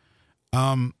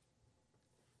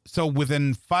 So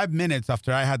within 5 minutes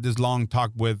after I had this long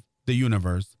talk with the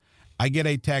universe, I get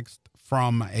a text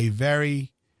from a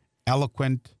very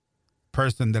eloquent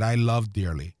person that I love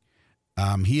dearly.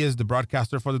 He is the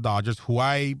broadcaster for the Dodgers, who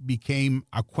I became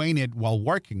acquainted while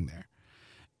working there.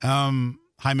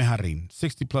 Jaime Jarrin,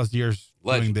 60 plus years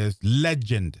doing this.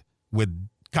 Legend with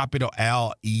capital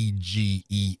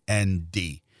Legend.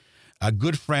 A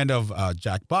good friend of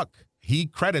Jack Buck. He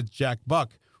credits Jack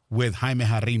Buck with Jaime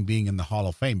Jarrin being in the Hall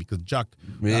of Fame because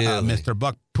Mr.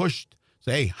 Buck pushed,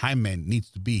 say, hey, Jaime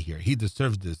needs to be here. He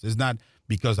deserves this. It's not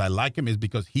because I like him. It's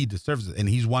because he deserves it. And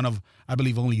he's one of, I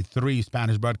believe, only 3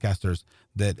 Spanish broadcasters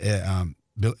that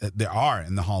there are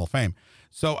in the Hall of Fame.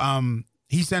 So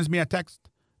he sends me a text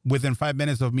within 5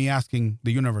 minutes of me asking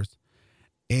the universe.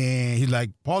 And he's like,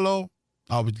 Polo,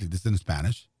 obviously this is in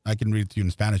Spanish. I can read it to you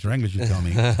in Spanish or English, you tell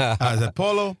me. I said,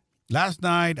 Polo, last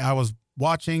night I was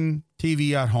watching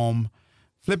TV at home,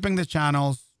 flipping the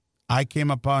channels. I came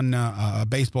upon a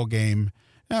baseball game.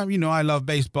 I love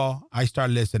baseball. I start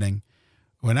listening.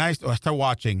 When I start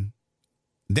watching,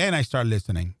 then I start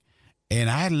listening. And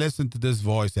I had listened to this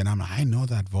voice, and I'm like, I know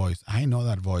that voice. I know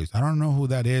that voice. I don't know who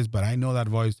that is, but I know that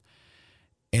voice.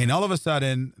 And all of a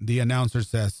sudden, the announcer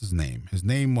says his name. His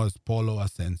name was Polo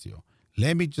Asensio.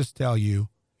 Let me just tell you,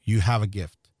 you have a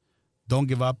gift. Don't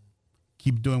give up.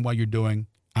 Keep doing what you're doing.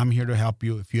 I'm here to help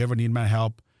you. If you ever need my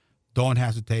help, don't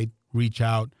hesitate. Reach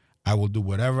out. I will do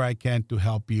whatever I can to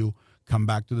help you come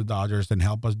back to the Dodgers and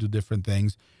help us do different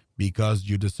things because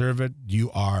you deserve it.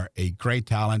 You are a great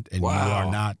talent, and you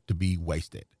are not to be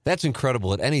wasted. That's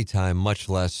incredible at any time, much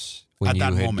less when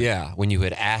when you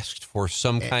had asked for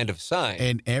some kind of sign.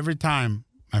 And every time,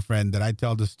 my friend, that I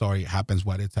tell this story, happens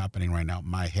what it's happening right now.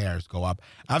 My hairs go up.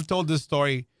 I've told this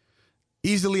story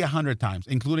easily 100 times,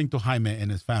 including to Jaime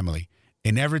and his family.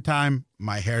 And every time,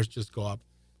 my hairs just go up.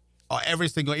 Every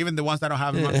single, even the ones that I don't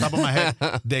have on top of my head,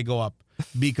 they go up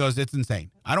because it's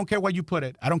insane. I don't care what you put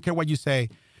it. I don't care what you say.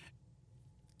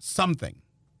 Something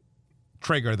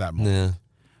trigger that moment. Yeah.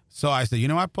 So I said, you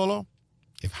know what, Polo?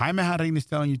 If Jaime Jarrin is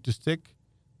telling you to stick,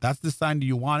 that's the sign that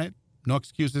you want it. No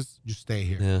excuses. Just stay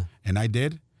here. Yeah. And I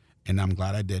did, and I'm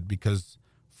glad I did because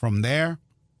from there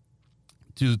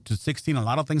to 16, a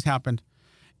lot of things happened.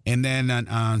 And then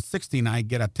on 16, I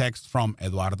get a text from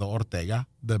Eduardo Ortega,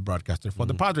 the broadcaster for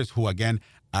the Padres, who, again,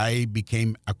 I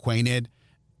became acquainted.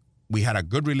 We had a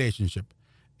good relationship.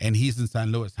 And he's in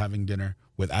San Luis having dinner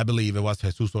with I believe it was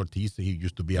Jesus Ortiz. He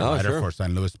used to be a writer sure. for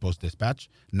St. Louis Post-Dispatch,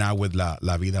 now with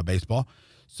La Vida Baseball.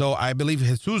 So I believe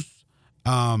Jesus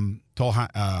told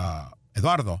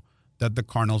Eduardo that the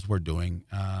Cardinals were doing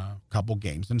a couple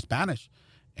games in Spanish,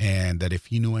 and that if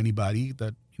he knew anybody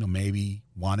that maybe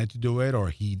wanted to do it, or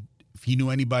if he knew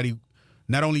anybody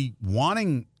not only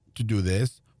wanting to do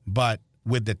this, but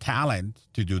with the talent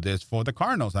to do this for the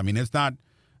Cardinals. I mean, it's not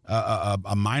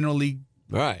a minor league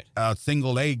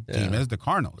single A team, is the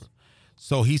Cardinals.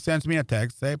 So he sends me a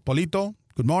text, say, Polito,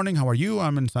 good morning, how are you?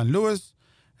 I'm in St. Louis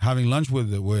having lunch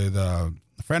with a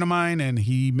friend of mine, and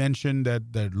he mentioned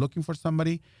that they're looking for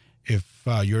somebody. If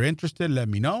you're interested, let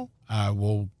me know. I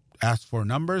will ask for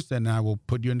numbers, and I will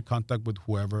put you in contact with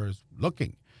whoever is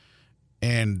looking.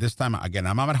 And this time, again,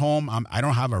 I'm at home. I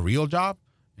don't have a real job.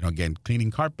 Again,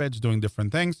 cleaning carpets, doing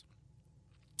different things.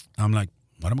 I'm like,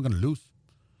 what am I going to lose?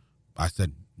 I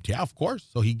said, yeah, of course.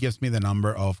 So he gives me the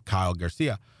number of Kyle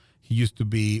Garcia. He used to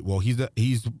be,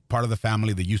 he's part of the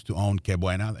family that used to own Que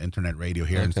Buena, the internet radio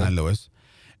here in St. Louis.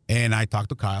 And I talked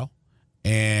to Kyle.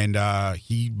 And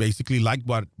he basically liked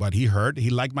what he heard. He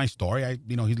liked my story.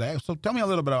 He's like, so tell me a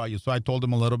little bit about you. So I told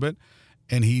him a little bit,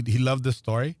 and he loved the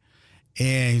story.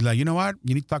 And he's like, you know what?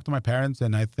 You need to talk to my parents,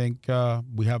 and I think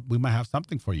we might have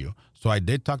something for you. So I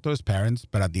did talk to his parents,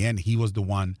 but at the end, he was the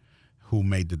one who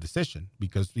made the decision,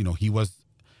 because he was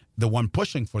the one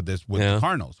pushing for this with the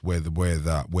Cardinals,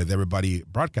 with everybody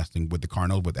broadcasting with the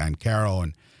Cardinals, with Ann Carroll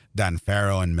and Dan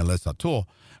Farrow and Melissa Toole.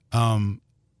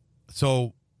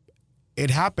 So it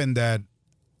happened that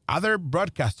other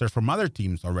broadcasters from other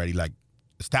teams already, like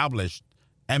established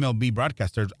MLB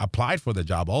broadcasters, applied for the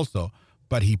job also,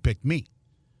 but he picked me.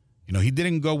 He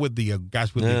didn't go with the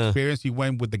guys with the experience. He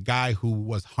went with the guy who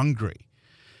was hungry.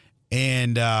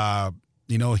 And,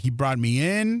 he brought me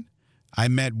in. I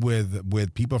met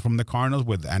with people from the Cardinals,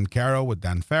 with Ann Carroll, with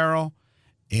Dan Farrow.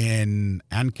 And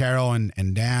Ann Carroll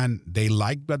and Dan, they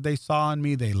liked what they saw in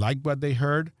me. They liked what they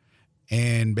heard.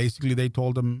 And basically they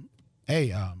told him,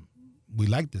 hey, we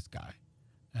like this guy.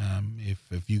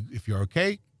 If you're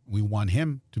okay, we want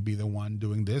him to be the one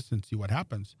doing this and see what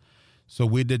happens. So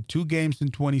we did 2 games in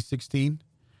 2016,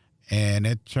 and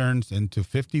it turns into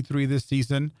 53 this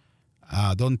season.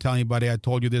 Don't tell anybody I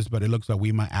told you this, but it looks like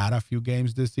we might add a few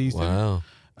games this season. Wow.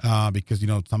 Because,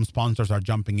 some sponsors are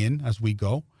jumping in as we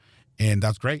go, and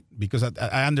that's great, because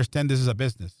I understand this is a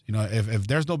business. If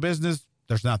there's no business,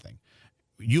 there's nothing.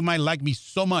 You might like me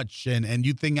so much and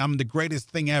you think I'm the greatest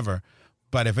thing ever,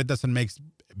 but if it doesn't make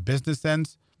business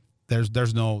sense,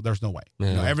 there's no way.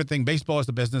 Yeah. Everything, baseball is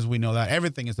a business. We know that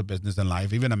everything is a business in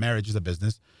life. Even a marriage is a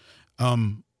business.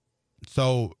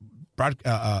 So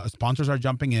sponsors are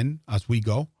jumping in as we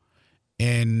go,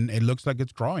 and it looks like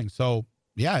it's growing. So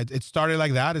yeah, it started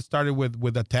like that. It started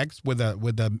with a text, with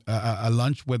a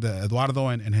lunch with Eduardo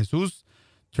and Jesus,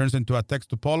 turns into a text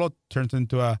to Polo, turns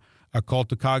into a call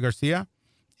to Kyle Garcia.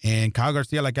 And Kyle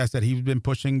Garcia, like I said, he's been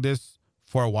pushing this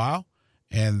for a while.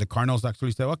 And the Cardinals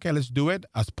actually said, okay, let's do it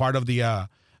as part of the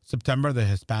September, the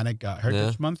Hispanic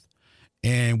Heritage Month.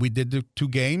 And we did the 2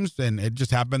 games, and it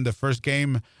just happened. The first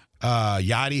game,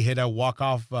 Yadi hit a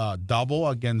walk-off double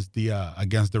against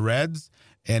the Reds,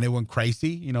 and it went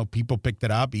crazy. People picked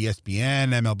it up,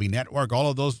 ESPN, MLB Network, all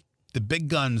of those, the big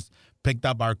guns picked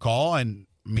up our call. And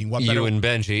I mean, what better? You and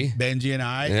Benji. Benji and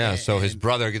I. Yeah, so his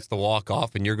brother gets the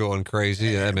walk-off, and you're going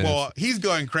crazy. Well, he's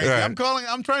going crazy. Right. I'm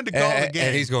trying to call the game.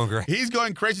 And he's going crazy. He's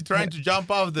going crazy trying to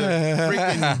jump off the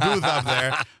freaking booth up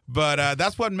there. But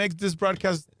that's what makes this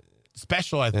broadcast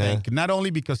special, I think. Yeah. Not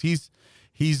only because he's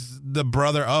the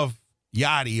brother of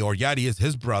Yadi, or Yadi is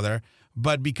his brother,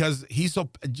 but because he's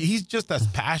just as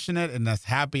passionate and as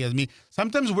happy as me.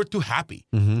 Sometimes we're too happy.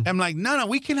 Mm-hmm. I'm like, no,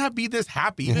 we cannot be this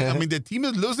happy. I mean, the team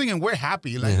is losing and we're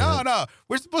happy. Like, no,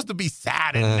 we're supposed to be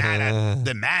sad and mad at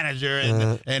the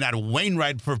manager and at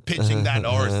Wainwright for pitching that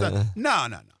or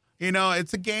no.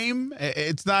 It's a game.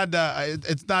 It's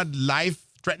not life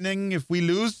threatening if we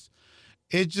lose.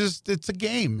 It's a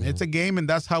game. Mm-hmm. It's a game, and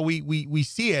that's how we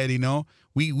see it.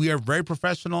 We are very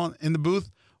professional in the booth.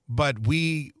 But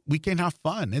we can have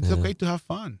fun. It's okay to have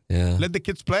fun. Yeah. Let the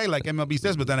kids play, like MLB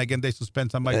says. But then again, they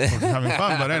suspend somebody for having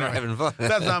fun. But anyway, having fun.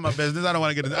 That's not my business. I don't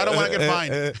want to get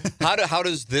fined. How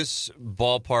does this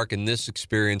ballpark and this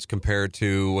experience compare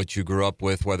to what you grew up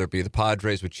with, whether it be the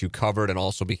Padres, which you covered and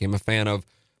also became a fan of,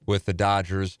 with the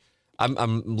Dodgers?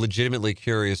 I'm legitimately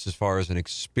curious as far as an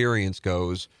experience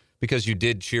goes, because you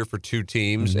did cheer for 2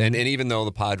 teams, mm-hmm. and even though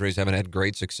the Padres haven't had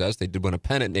great success, they did win a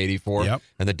pennant in '84,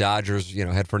 and the Dodgers,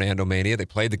 had Fernando Mania. They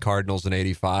played the Cardinals in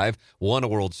 '85, won a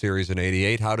World Series in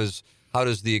 '88. How does How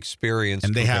does the experience?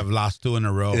 And they compare? have lost 2 in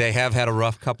a row. They have had a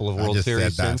rough couple of World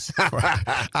Series since.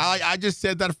 I just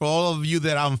said that for all of you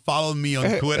that follow me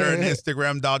on Twitter and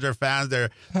Instagram, Dodger fans. They're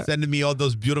sending me all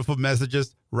those beautiful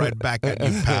messages right back at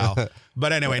you, pal.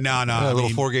 But anyway, no. A little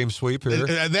 4-game sweep here.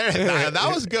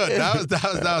 That was good.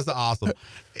 That was awesome.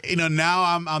 Now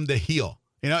I'm the heel.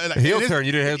 Heel turn.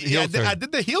 You didn't have heel turn. I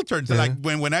did the heel turn. So like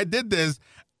when I did this,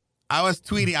 I was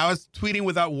tweeting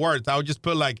without words. I would just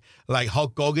put like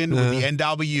Hulk Hogan with the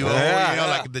NWO,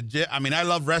 like the. I mean, I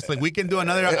love wrestling. We can do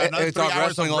another 3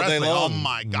 hours of all day wrestling. long. Oh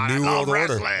my God, New I love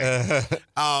World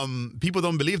wrestling. People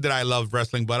don't believe that I love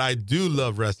wrestling, but I do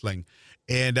love wrestling.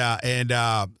 And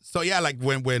so yeah, like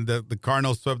when the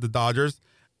Cardinals swept the Dodgers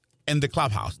in the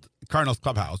Cardinals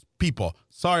clubhouse, people,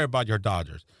 sorry about your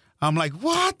Dodgers. I'm like,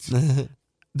 what?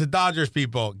 The Dodgers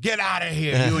people, get out of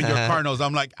here, you and your Cardinals.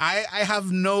 I'm like, I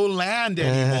have no land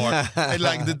anymore. And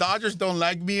like the Dodgers don't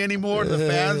like me anymore, the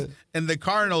fans. And the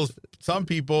Cardinals, some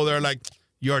people, they're like,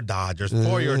 your Dodgers,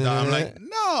 poor your Dodgers. I'm like,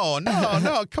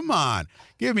 no, come on.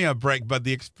 Give me a break. But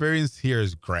the experience here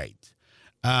is great.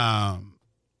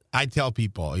 I tell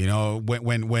people,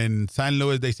 when St.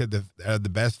 Louis, they said they're the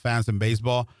best fans in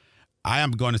baseball, I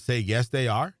am going to say, yes, they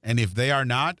are. And if they are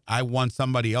not, I want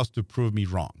somebody else to prove me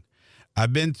wrong.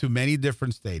 I've been to many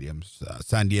different stadiums,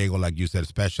 San Diego, like you said,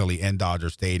 especially, and Dodger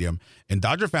Stadium. And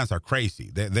Dodger fans are crazy.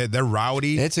 They're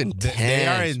rowdy. It's intense, they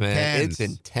are intense. Man. It's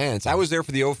intense. I was there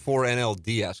for the 04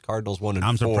 NLDS. Cardinals won in 4.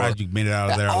 I'm surprised you made it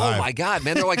out of there alive. Oh, my God,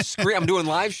 man. They're like screaming. I'm doing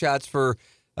live shots for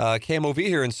KMOV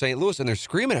here in St. Louis, and they're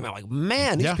screaming at me. I'm like,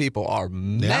 man, these people are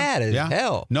mad as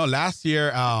hell. No, last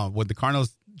year when the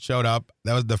Cardinals showed up,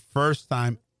 that was the first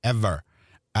time ever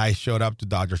I showed up to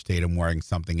Dodger Stadium wearing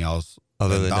something else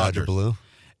other than Dodger blue.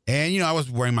 And, I was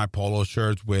wearing my polo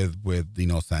shirts with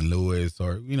St. Louis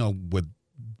or, with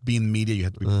being media, you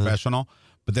have to be professional.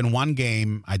 But then one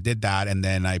game I did that, and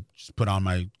then I just put on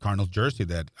my Cardinals jersey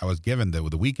that I was given, the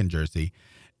weekend jersey,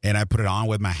 and I put it on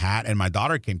with my hat, and my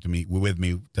daughter came with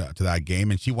me to that game,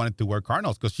 and she wanted to wear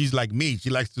Cardinals because she's like me. She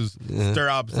likes to stir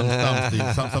up some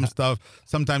stuff, some stuff.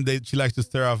 Sometimes she likes to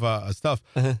stir up stuff.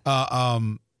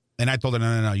 And I told her,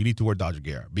 no, you need to wear Dodger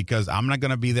gear because I'm not going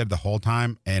to be there the whole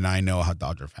time, and I know how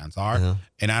Dodger fans are. Yeah.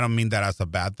 And I don't mean that as a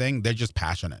bad thing. They're just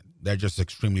passionate. They're just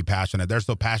extremely passionate. They're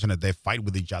so passionate they fight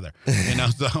with each other.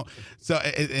 But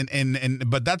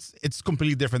it's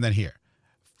completely different than here.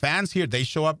 Fans here, they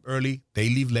show up early, they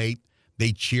leave late,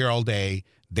 they cheer all day,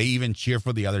 they even cheer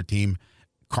for the other team.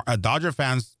 Dodger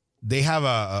fans, they have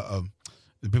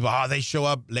people, they show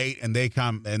up late and they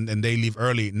come and they leave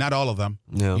early. Not all of them.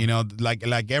 Yeah.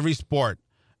 Like every sport,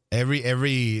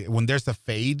 every when there's a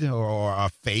fade or a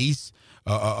face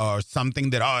or something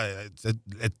that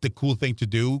it's the cool thing to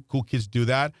do. Cool kids do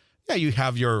that. Yeah, you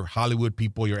have your Hollywood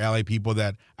people, your LA people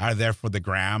that are there for the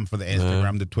gram, for the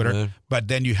Instagram, the Twitter. But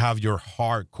then you have your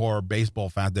hardcore baseball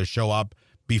fans that show up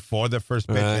before the first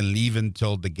pitch and leave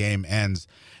until the game ends.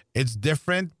 It's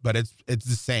different, but it's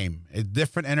the same. It's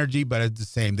different energy, but it's the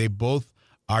same. They both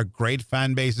are great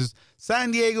fan bases.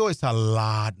 San Diego is a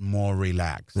lot more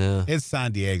relaxed. Yeah. It's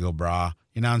San Diego, brah.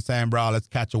 You know what I'm saying, bro? Let's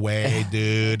catch a wave,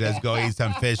 dude. Let's go eat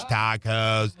some fish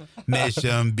tacos,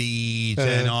 Mission Beach,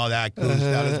 and all that cool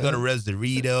stuff. Let's go to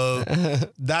Rosarito.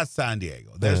 That's San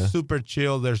Diego. They're super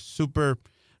chill. They're super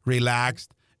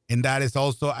relaxed. And that is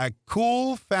also a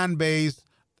cool fan base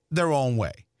their own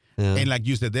way. Yeah. And like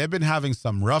you said, they've been having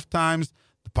some rough times.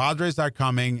 The Padres are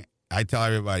coming. I tell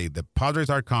everybody, the Padres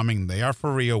are coming. They are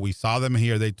for real. We saw them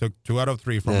here. They took 2 out of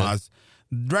 3 from us.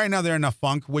 Right now, they're in a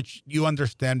funk, which you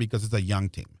understand because it's a young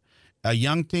team. A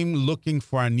young team looking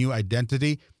for a new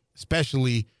identity,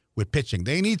 especially with pitching.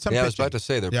 They need some pitching. I was about to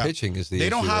say, their pitching is the issue. They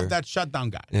don't have there. That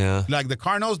shutdown guy. Yeah. Like the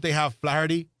Cardinals, they have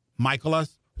Flaherty,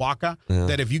 Michaelis, Waka,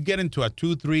 that if you get into a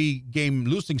 2-3 game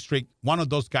losing streak, one of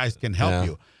those guys can help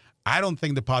you. I don't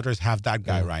think the Padres have that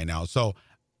guy right now. So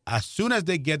as soon as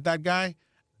they get that guy,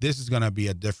 this is going to be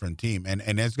a different team. And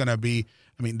it's going to be,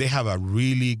 they have a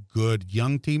really good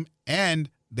young team, and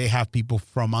they have people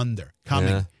from under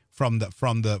coming from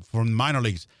the minor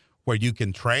leagues where you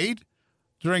can trade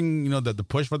during, the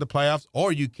push for the playoffs,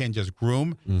 or you can just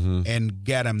groom and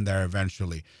get them there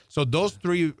eventually. So those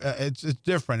 3, it's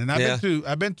different. And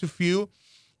I've been to few.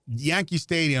 Yankee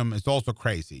Stadium is also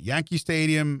crazy. Yankee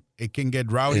Stadium, it can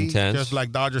get rowdy, just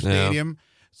like Dodger Stadium.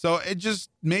 So it just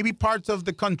maybe parts of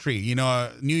the country,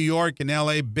 New York and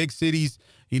LA, big cities,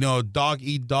 dog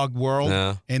eat dog world.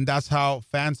 Yeah. And that's how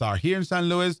fans are. Here in St.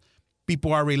 Louis,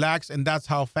 people are relaxed, and that's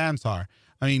how fans are.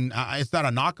 It's not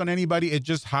a knock on anybody. It's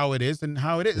just how it is and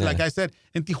how it is. Yeah. Like I said,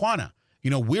 in Tijuana,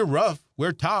 we're rough,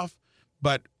 we're tough,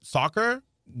 but soccer,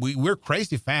 we're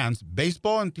crazy fans.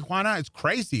 Baseball in Tijuana, it's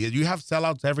crazy. You have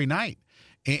sellouts every night,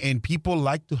 and people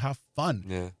like to have fun.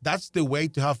 Yeah. That's the way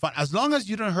to have fun. As long as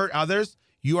you don't hurt others,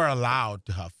 you are allowed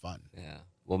to have fun. Yeah.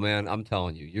 Well, man, I'm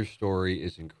telling you, your story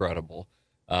is incredible.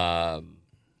 I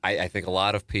think a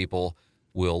lot of people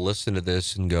will listen to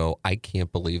this and go, I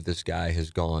can't believe this guy has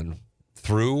gone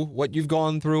through what you've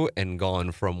gone through and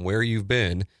gone from where you've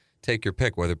been. Take your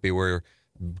pick, whether it be where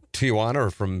Tijuana or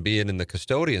from being in the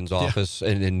custodian's office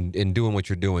and doing what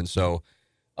you're doing. So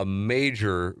a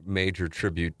major, major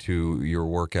tribute to your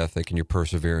work ethic and your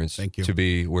perseverance to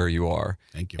be where you are.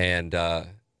 Thank you.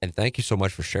 And thank you so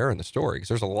much for sharing the story, because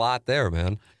there's a lot there,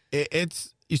 man.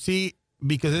 It's, you see,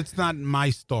 because it's not my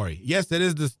story. Yes, it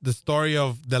is the story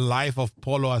of the life of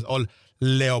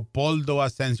Leopoldo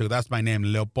Asensio. That's my name,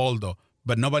 Leopoldo.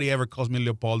 But nobody ever calls me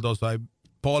Leopoldo. So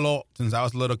Polo, since I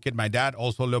was a little kid, my dad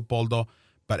also Leopoldo,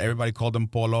 but everybody called him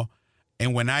Polo.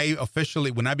 And when I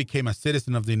became a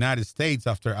citizen of the United States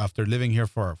after living here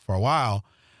for a while,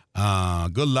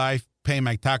 good life, paying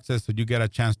my taxes, so you get a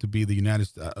chance to be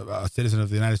a citizen of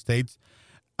the United States,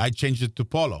 I changed it to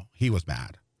Polo. He was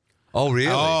mad. Oh,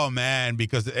 really? Oh, man,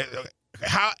 because it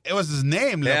was his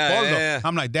name, Leopoldo. Yeah.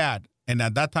 I'm like, Dad. And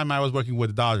at that time, I was working with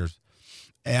the Dodgers.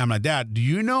 And I'm like, Dad, do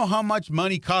you know how much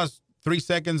money costs 3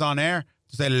 seconds on air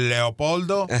to say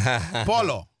Leopoldo?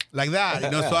 Polo. Like that,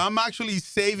 So I'm actually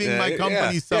saving my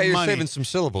company some money. You're saving some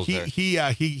syllables there. He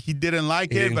didn't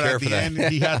like it, but at the end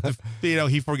he had to,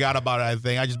 he forgot about it. I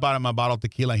think I just bought him a bottle of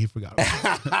tequila, and he forgot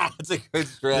about it. That's a good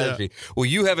strategy. Yeah. Well,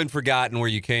 you haven't forgotten where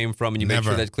you came from, and you make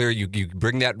sure that's clear. You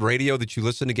bring that radio that you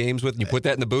listen to games with, and you put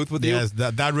that in the booth with you. Yes,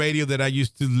 that radio that I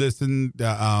used to listen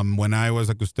when I was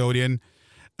a custodian.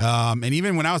 And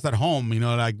even when I was at home,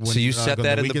 so you set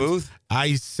that in the booth?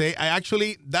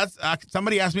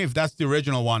 Somebody asked me if that's the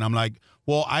original one. I'm like,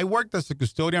 well, I worked as a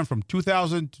custodian from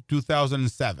 2000 to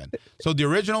 2007. So the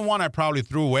original one I probably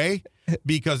threw away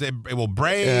because it will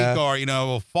break or, it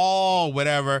will fall,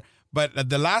 whatever. But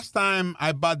the last time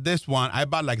I bought this one, I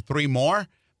bought like 3 more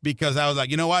because I was like,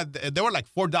 you know what? They were like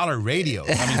 $4 radios.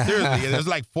 I mean, seriously, there's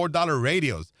like $4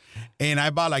 radios. And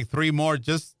I bought like 3 more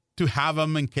just to have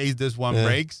them in case this one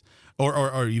breaks or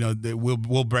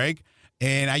will break.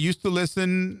 And I used to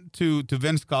listen to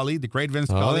Vince Scully, the great Vince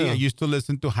Scully. I used to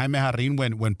listen to Jaime Jarrín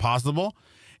when possible.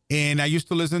 And I used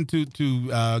to listen to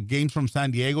games from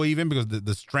San Diego even because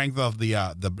the strength of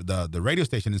the radio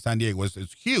station in San Diego is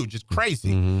huge. It's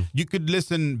crazy. Mm-hmm. You could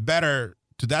listen better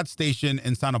to that station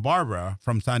in Santa Barbara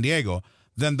from San Diego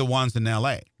than the ones in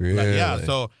L.A. Really?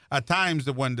 So at times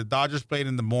when the Dodgers played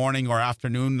in the morning or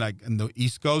afternoon, like in the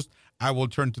East Coast, I will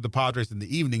turn to the Padres in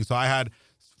the evening. So I had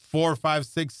 4, 5,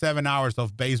 6, 7 hours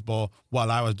of baseball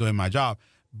while I was doing my job.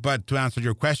 But to answer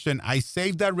your question, I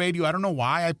saved that radio. I don't know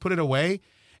why I put it away.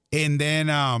 And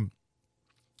then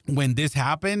when this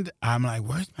happened, I'm like,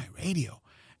 where's my radio?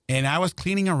 And I was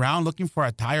cleaning around looking for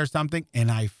a tie or something, and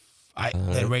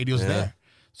the radio's there.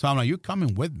 So I'm like, you're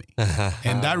coming with me.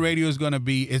 And that radio is going to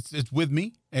be, it's with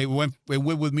me. It went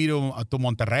with me to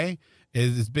Monterrey.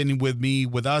 It's been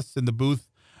with us in the booth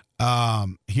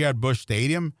here at Busch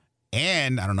Stadium.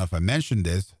 And I don't know if I mentioned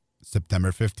this,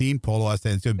 September 15th, Polo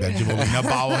Asensio, Benji Molina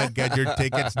bobblehead. Get your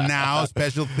tickets now,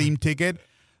 special theme ticket.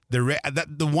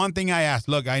 The one thing I asked,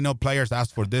 look, I know players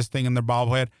ask for this thing in their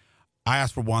bobblehead. I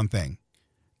asked for one thing.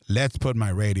 Let's put my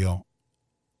radio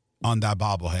on that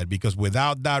bobblehead, because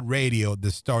without that radio, the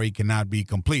story cannot be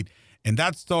complete. And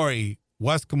that story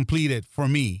was completed for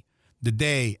me the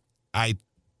day I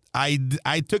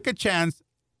took a chance,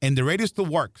 and the radio still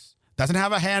works. Doesn't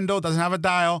have a handle, doesn't have a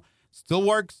dial, still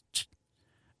works.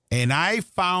 And I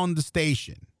found the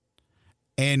station.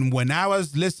 And when I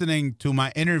was listening to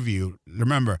my interview,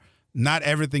 remember, not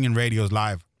everything in radio is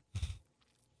live.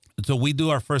 So we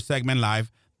do our first segment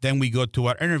live, then we go to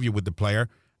our interview with the player.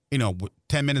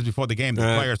 10 minutes before the game, the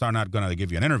players are not going to give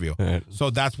you an interview. Right. So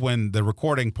that's when the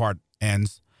recording part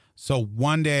ends. So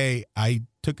one day I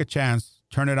took a chance,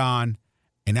 turned it on,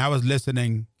 and I was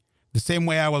listening the same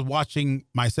way I was watching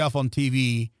myself on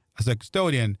TV as a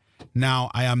custodian.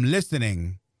 Now I am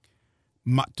listening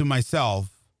to myself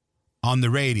on the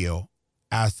radio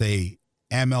as a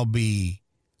MLB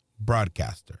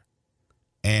broadcaster.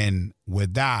 And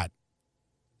with that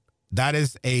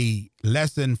is a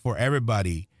lesson for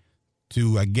everybody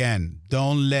to, again,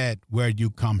 don't let where you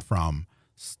come from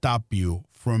stop you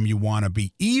from you want to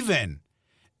be. Even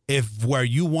if where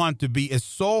you want to be is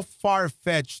so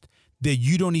far-fetched that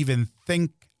you don't even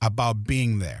think about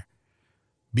being there.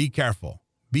 Be careful.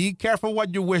 Be careful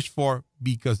what you wish for,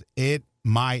 because it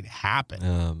might happen.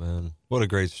 Oh, man. What a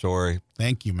great story.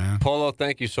 Thank you, man. Polo,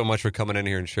 thank you so much for coming in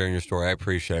here and sharing your story. I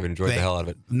appreciate it. I've enjoyed the hell out of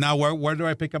it. Now, where do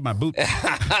I pick up my boots?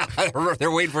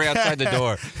 They're waiting for you outside the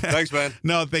door. Thanks, man.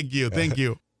 No, thank you. Thank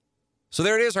you. So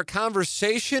there it is, our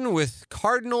conversation with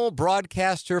Cardinal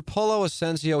broadcaster Polo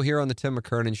Ascencio here on the Tim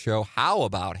McKernan Show. How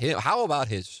about him? How about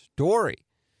his story?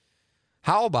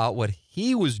 How about what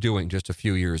he was doing just a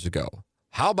few years ago?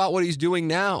 How about what he's doing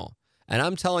now? And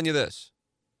I'm telling you this.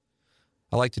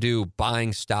 I like to do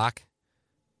buying stock.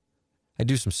 I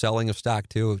do some selling of stock,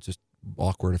 too. It's just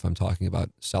awkward if I'm talking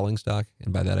about selling stock.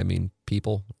 And by that, I mean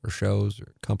people or shows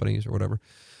or companies or whatever.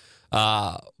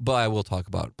 But I will talk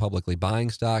about publicly buying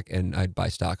stock, and I'd buy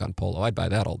stock on Polo. I'd buy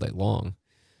that all day long.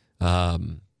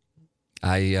 I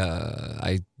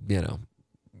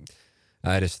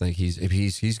just think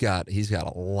he's got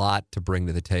a lot to bring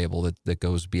to the table that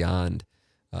goes beyond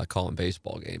calling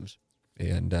baseball games.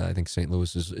 And I think St.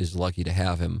 Louis is lucky to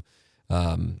have him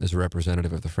as a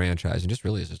representative of the franchise, and just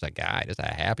really is just a guy, just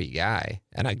a happy guy,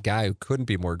 and a guy who couldn't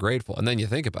be more grateful. And then you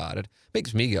think about it,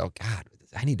 makes me go, God,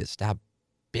 I need to stop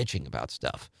bitching about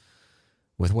stuff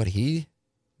with what he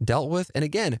dealt with. And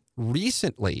again,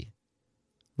 recently,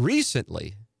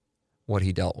 what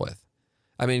he dealt with.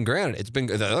 I mean, granted,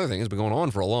 the other thing has been going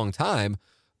on for a long time,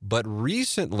 but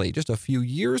recently, just a few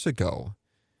years ago,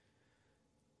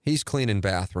 he's cleaning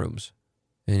bathrooms,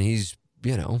 and he's,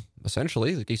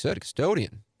 essentially, like he said,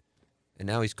 custodian. And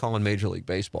now he's calling Major League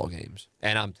Baseball games.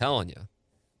 And I'm telling you,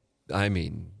 I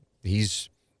mean, he's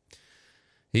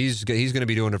going to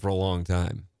be doing it for a long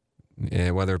time,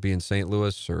 whether it be in St.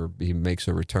 Louis or he makes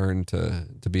a return to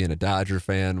being a Dodger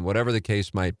fan, whatever the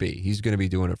case might be. He's going to be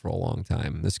doing it for a long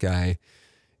time. This guy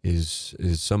is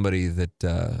somebody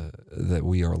that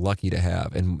we are lucky to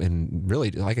have, and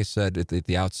really, like I said at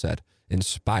the outset,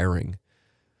 inspiring.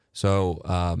 So,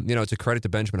 it's a credit to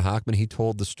Benjamin Hochman. He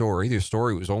told the story. The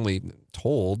story was only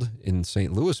told in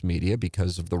St. Louis media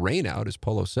because of the rainout, as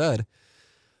Polo said,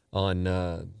 on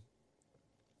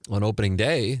opening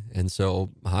day. And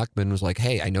so Hochman was like,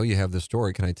 hey, I know you have this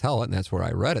story. Can I tell it? And that's where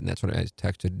I read it. And that's when I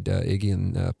texted Iggy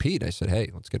and Pete. I said, hey,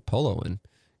 let's get Polo in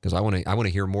because I want to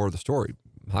hear more of the story.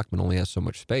 Hochman only has so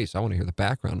much space. I want to hear the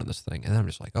background on this thing. And I'm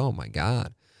just like, oh, my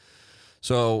God.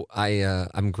 So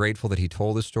I'm grateful that he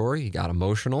told his story. He got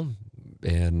emotional,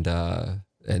 and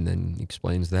then he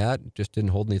explains that. Just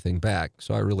didn't hold anything back.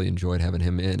 So I really enjoyed having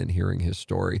him in and hearing his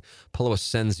story. Polo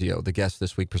Ascencio, the guest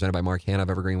this week, presented by Mark Hanna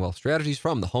of Evergreen Wealth Strategies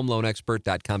from the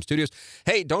HomeLoanExpert.com studios.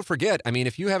 Hey, don't forget,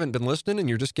 if you haven't been listening and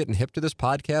you're just getting hip to this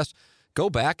podcast, go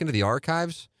back into the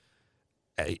archives.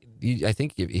 I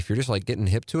think if you're just like getting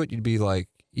hip to it, you'd be like,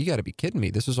 you got to be kidding me.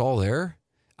 This is all there?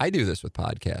 I do this with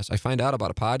podcasts. I find out about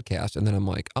a podcast, and then I'm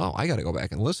like, oh, I got to go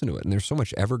back and listen to it. And there's so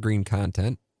much evergreen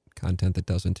content that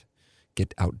doesn't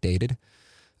get outdated,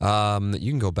 that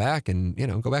you can go back and,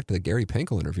 go back to the Gary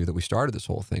Pinkel interview that we started this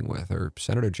whole thing with, or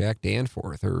Senator Jack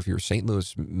Danforth, or if you're a St.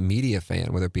 Louis media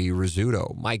fan, whether it be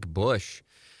Rizzuto, Mike Bush,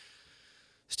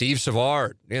 Steve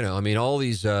Savard, all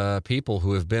these people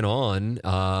who have been on,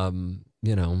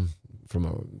 from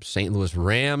a St. Louis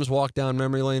Rams walk down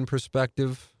memory lane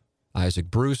perspective,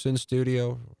 Isaac Bruce in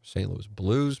studio, St. Louis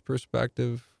Blues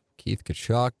perspective, Keith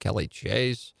Kachuk, Kelly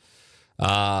Chase,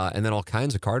 and then all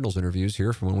kinds of Cardinals interviews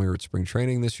here from when we were at spring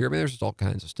training this year. There's just all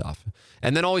kinds of stuff.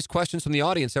 And then always questions from the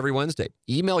audience every Wednesday.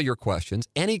 Email your questions.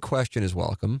 Any question is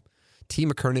welcome. T.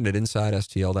 McKernan at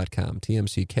InsideSTL.com.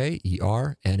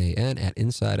 TMCKERNAN at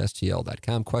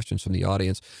InsideSTL.com. Questions from the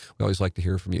audience. We always like to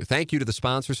hear from you. Thank you to the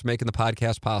sponsors for making the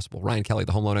podcast possible. Ryan Kelly,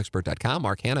 thehomeloanexpert.com.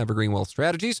 Mark Hanna, Evergreen Wealth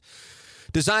Strategies.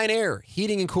 Design Air,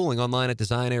 heating and cooling online at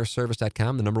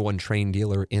designairservice.com, the number one Trane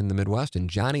dealer in the Midwest, and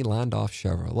Johnny Londoff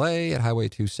Chevrolet at Highway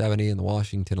 270 and the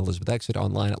Washington Elizabeth exit,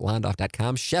 online at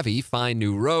londoff.com. Chevy, find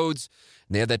new roads.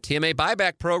 And they have that TMA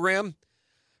buyback program.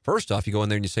 First off, you go in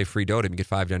there and you say free Dotem, you get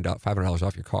 $500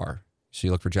 off your car. So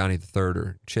you look for Johnny the Third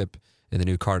or Chip in the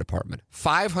new car department.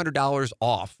 $500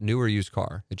 off new or used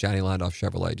car at Johnny Londoff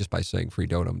Chevrolet just by saying free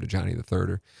Dotem to Johnny the Third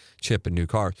or Chip in new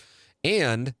cars.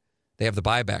 And they have the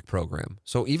buyback program.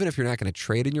 So even if you're not going to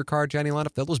trade in your car, Johnny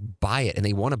Londoff, they'll just buy it, and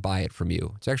they want to buy it from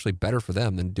you. It's actually better for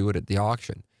them than do it at the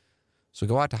auction. So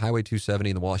go out to Highway 270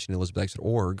 in the Washington Elizabeth exit,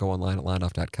 or go online at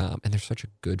londoff.com. And they're such a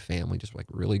good family, just like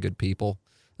really good people.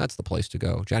 That's the place to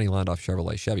go. Johnny Londoff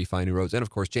Chevrolet, Chevy, find new roads. And, of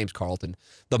course, James Carlton,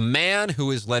 the man who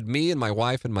has led me and my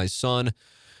wife and my son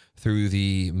through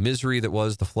the misery that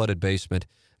was the flooded basement.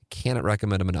 Cannot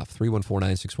recommend him enough.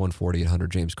 314-961-4800,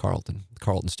 James Carlton.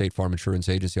 Carlton State Farm Insurance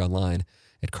Agency, online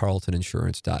at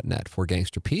carltoninsurance.net. For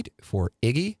Gangster Pete, for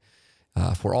Iggy,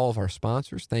 For all of our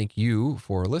sponsors, thank you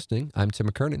for listening. I'm Tim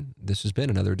McKernan. This has been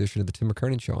another edition of the Tim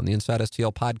McKernan Show on the Inside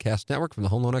STL Podcast Network from the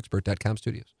HomeLoanExpert.com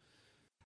studios.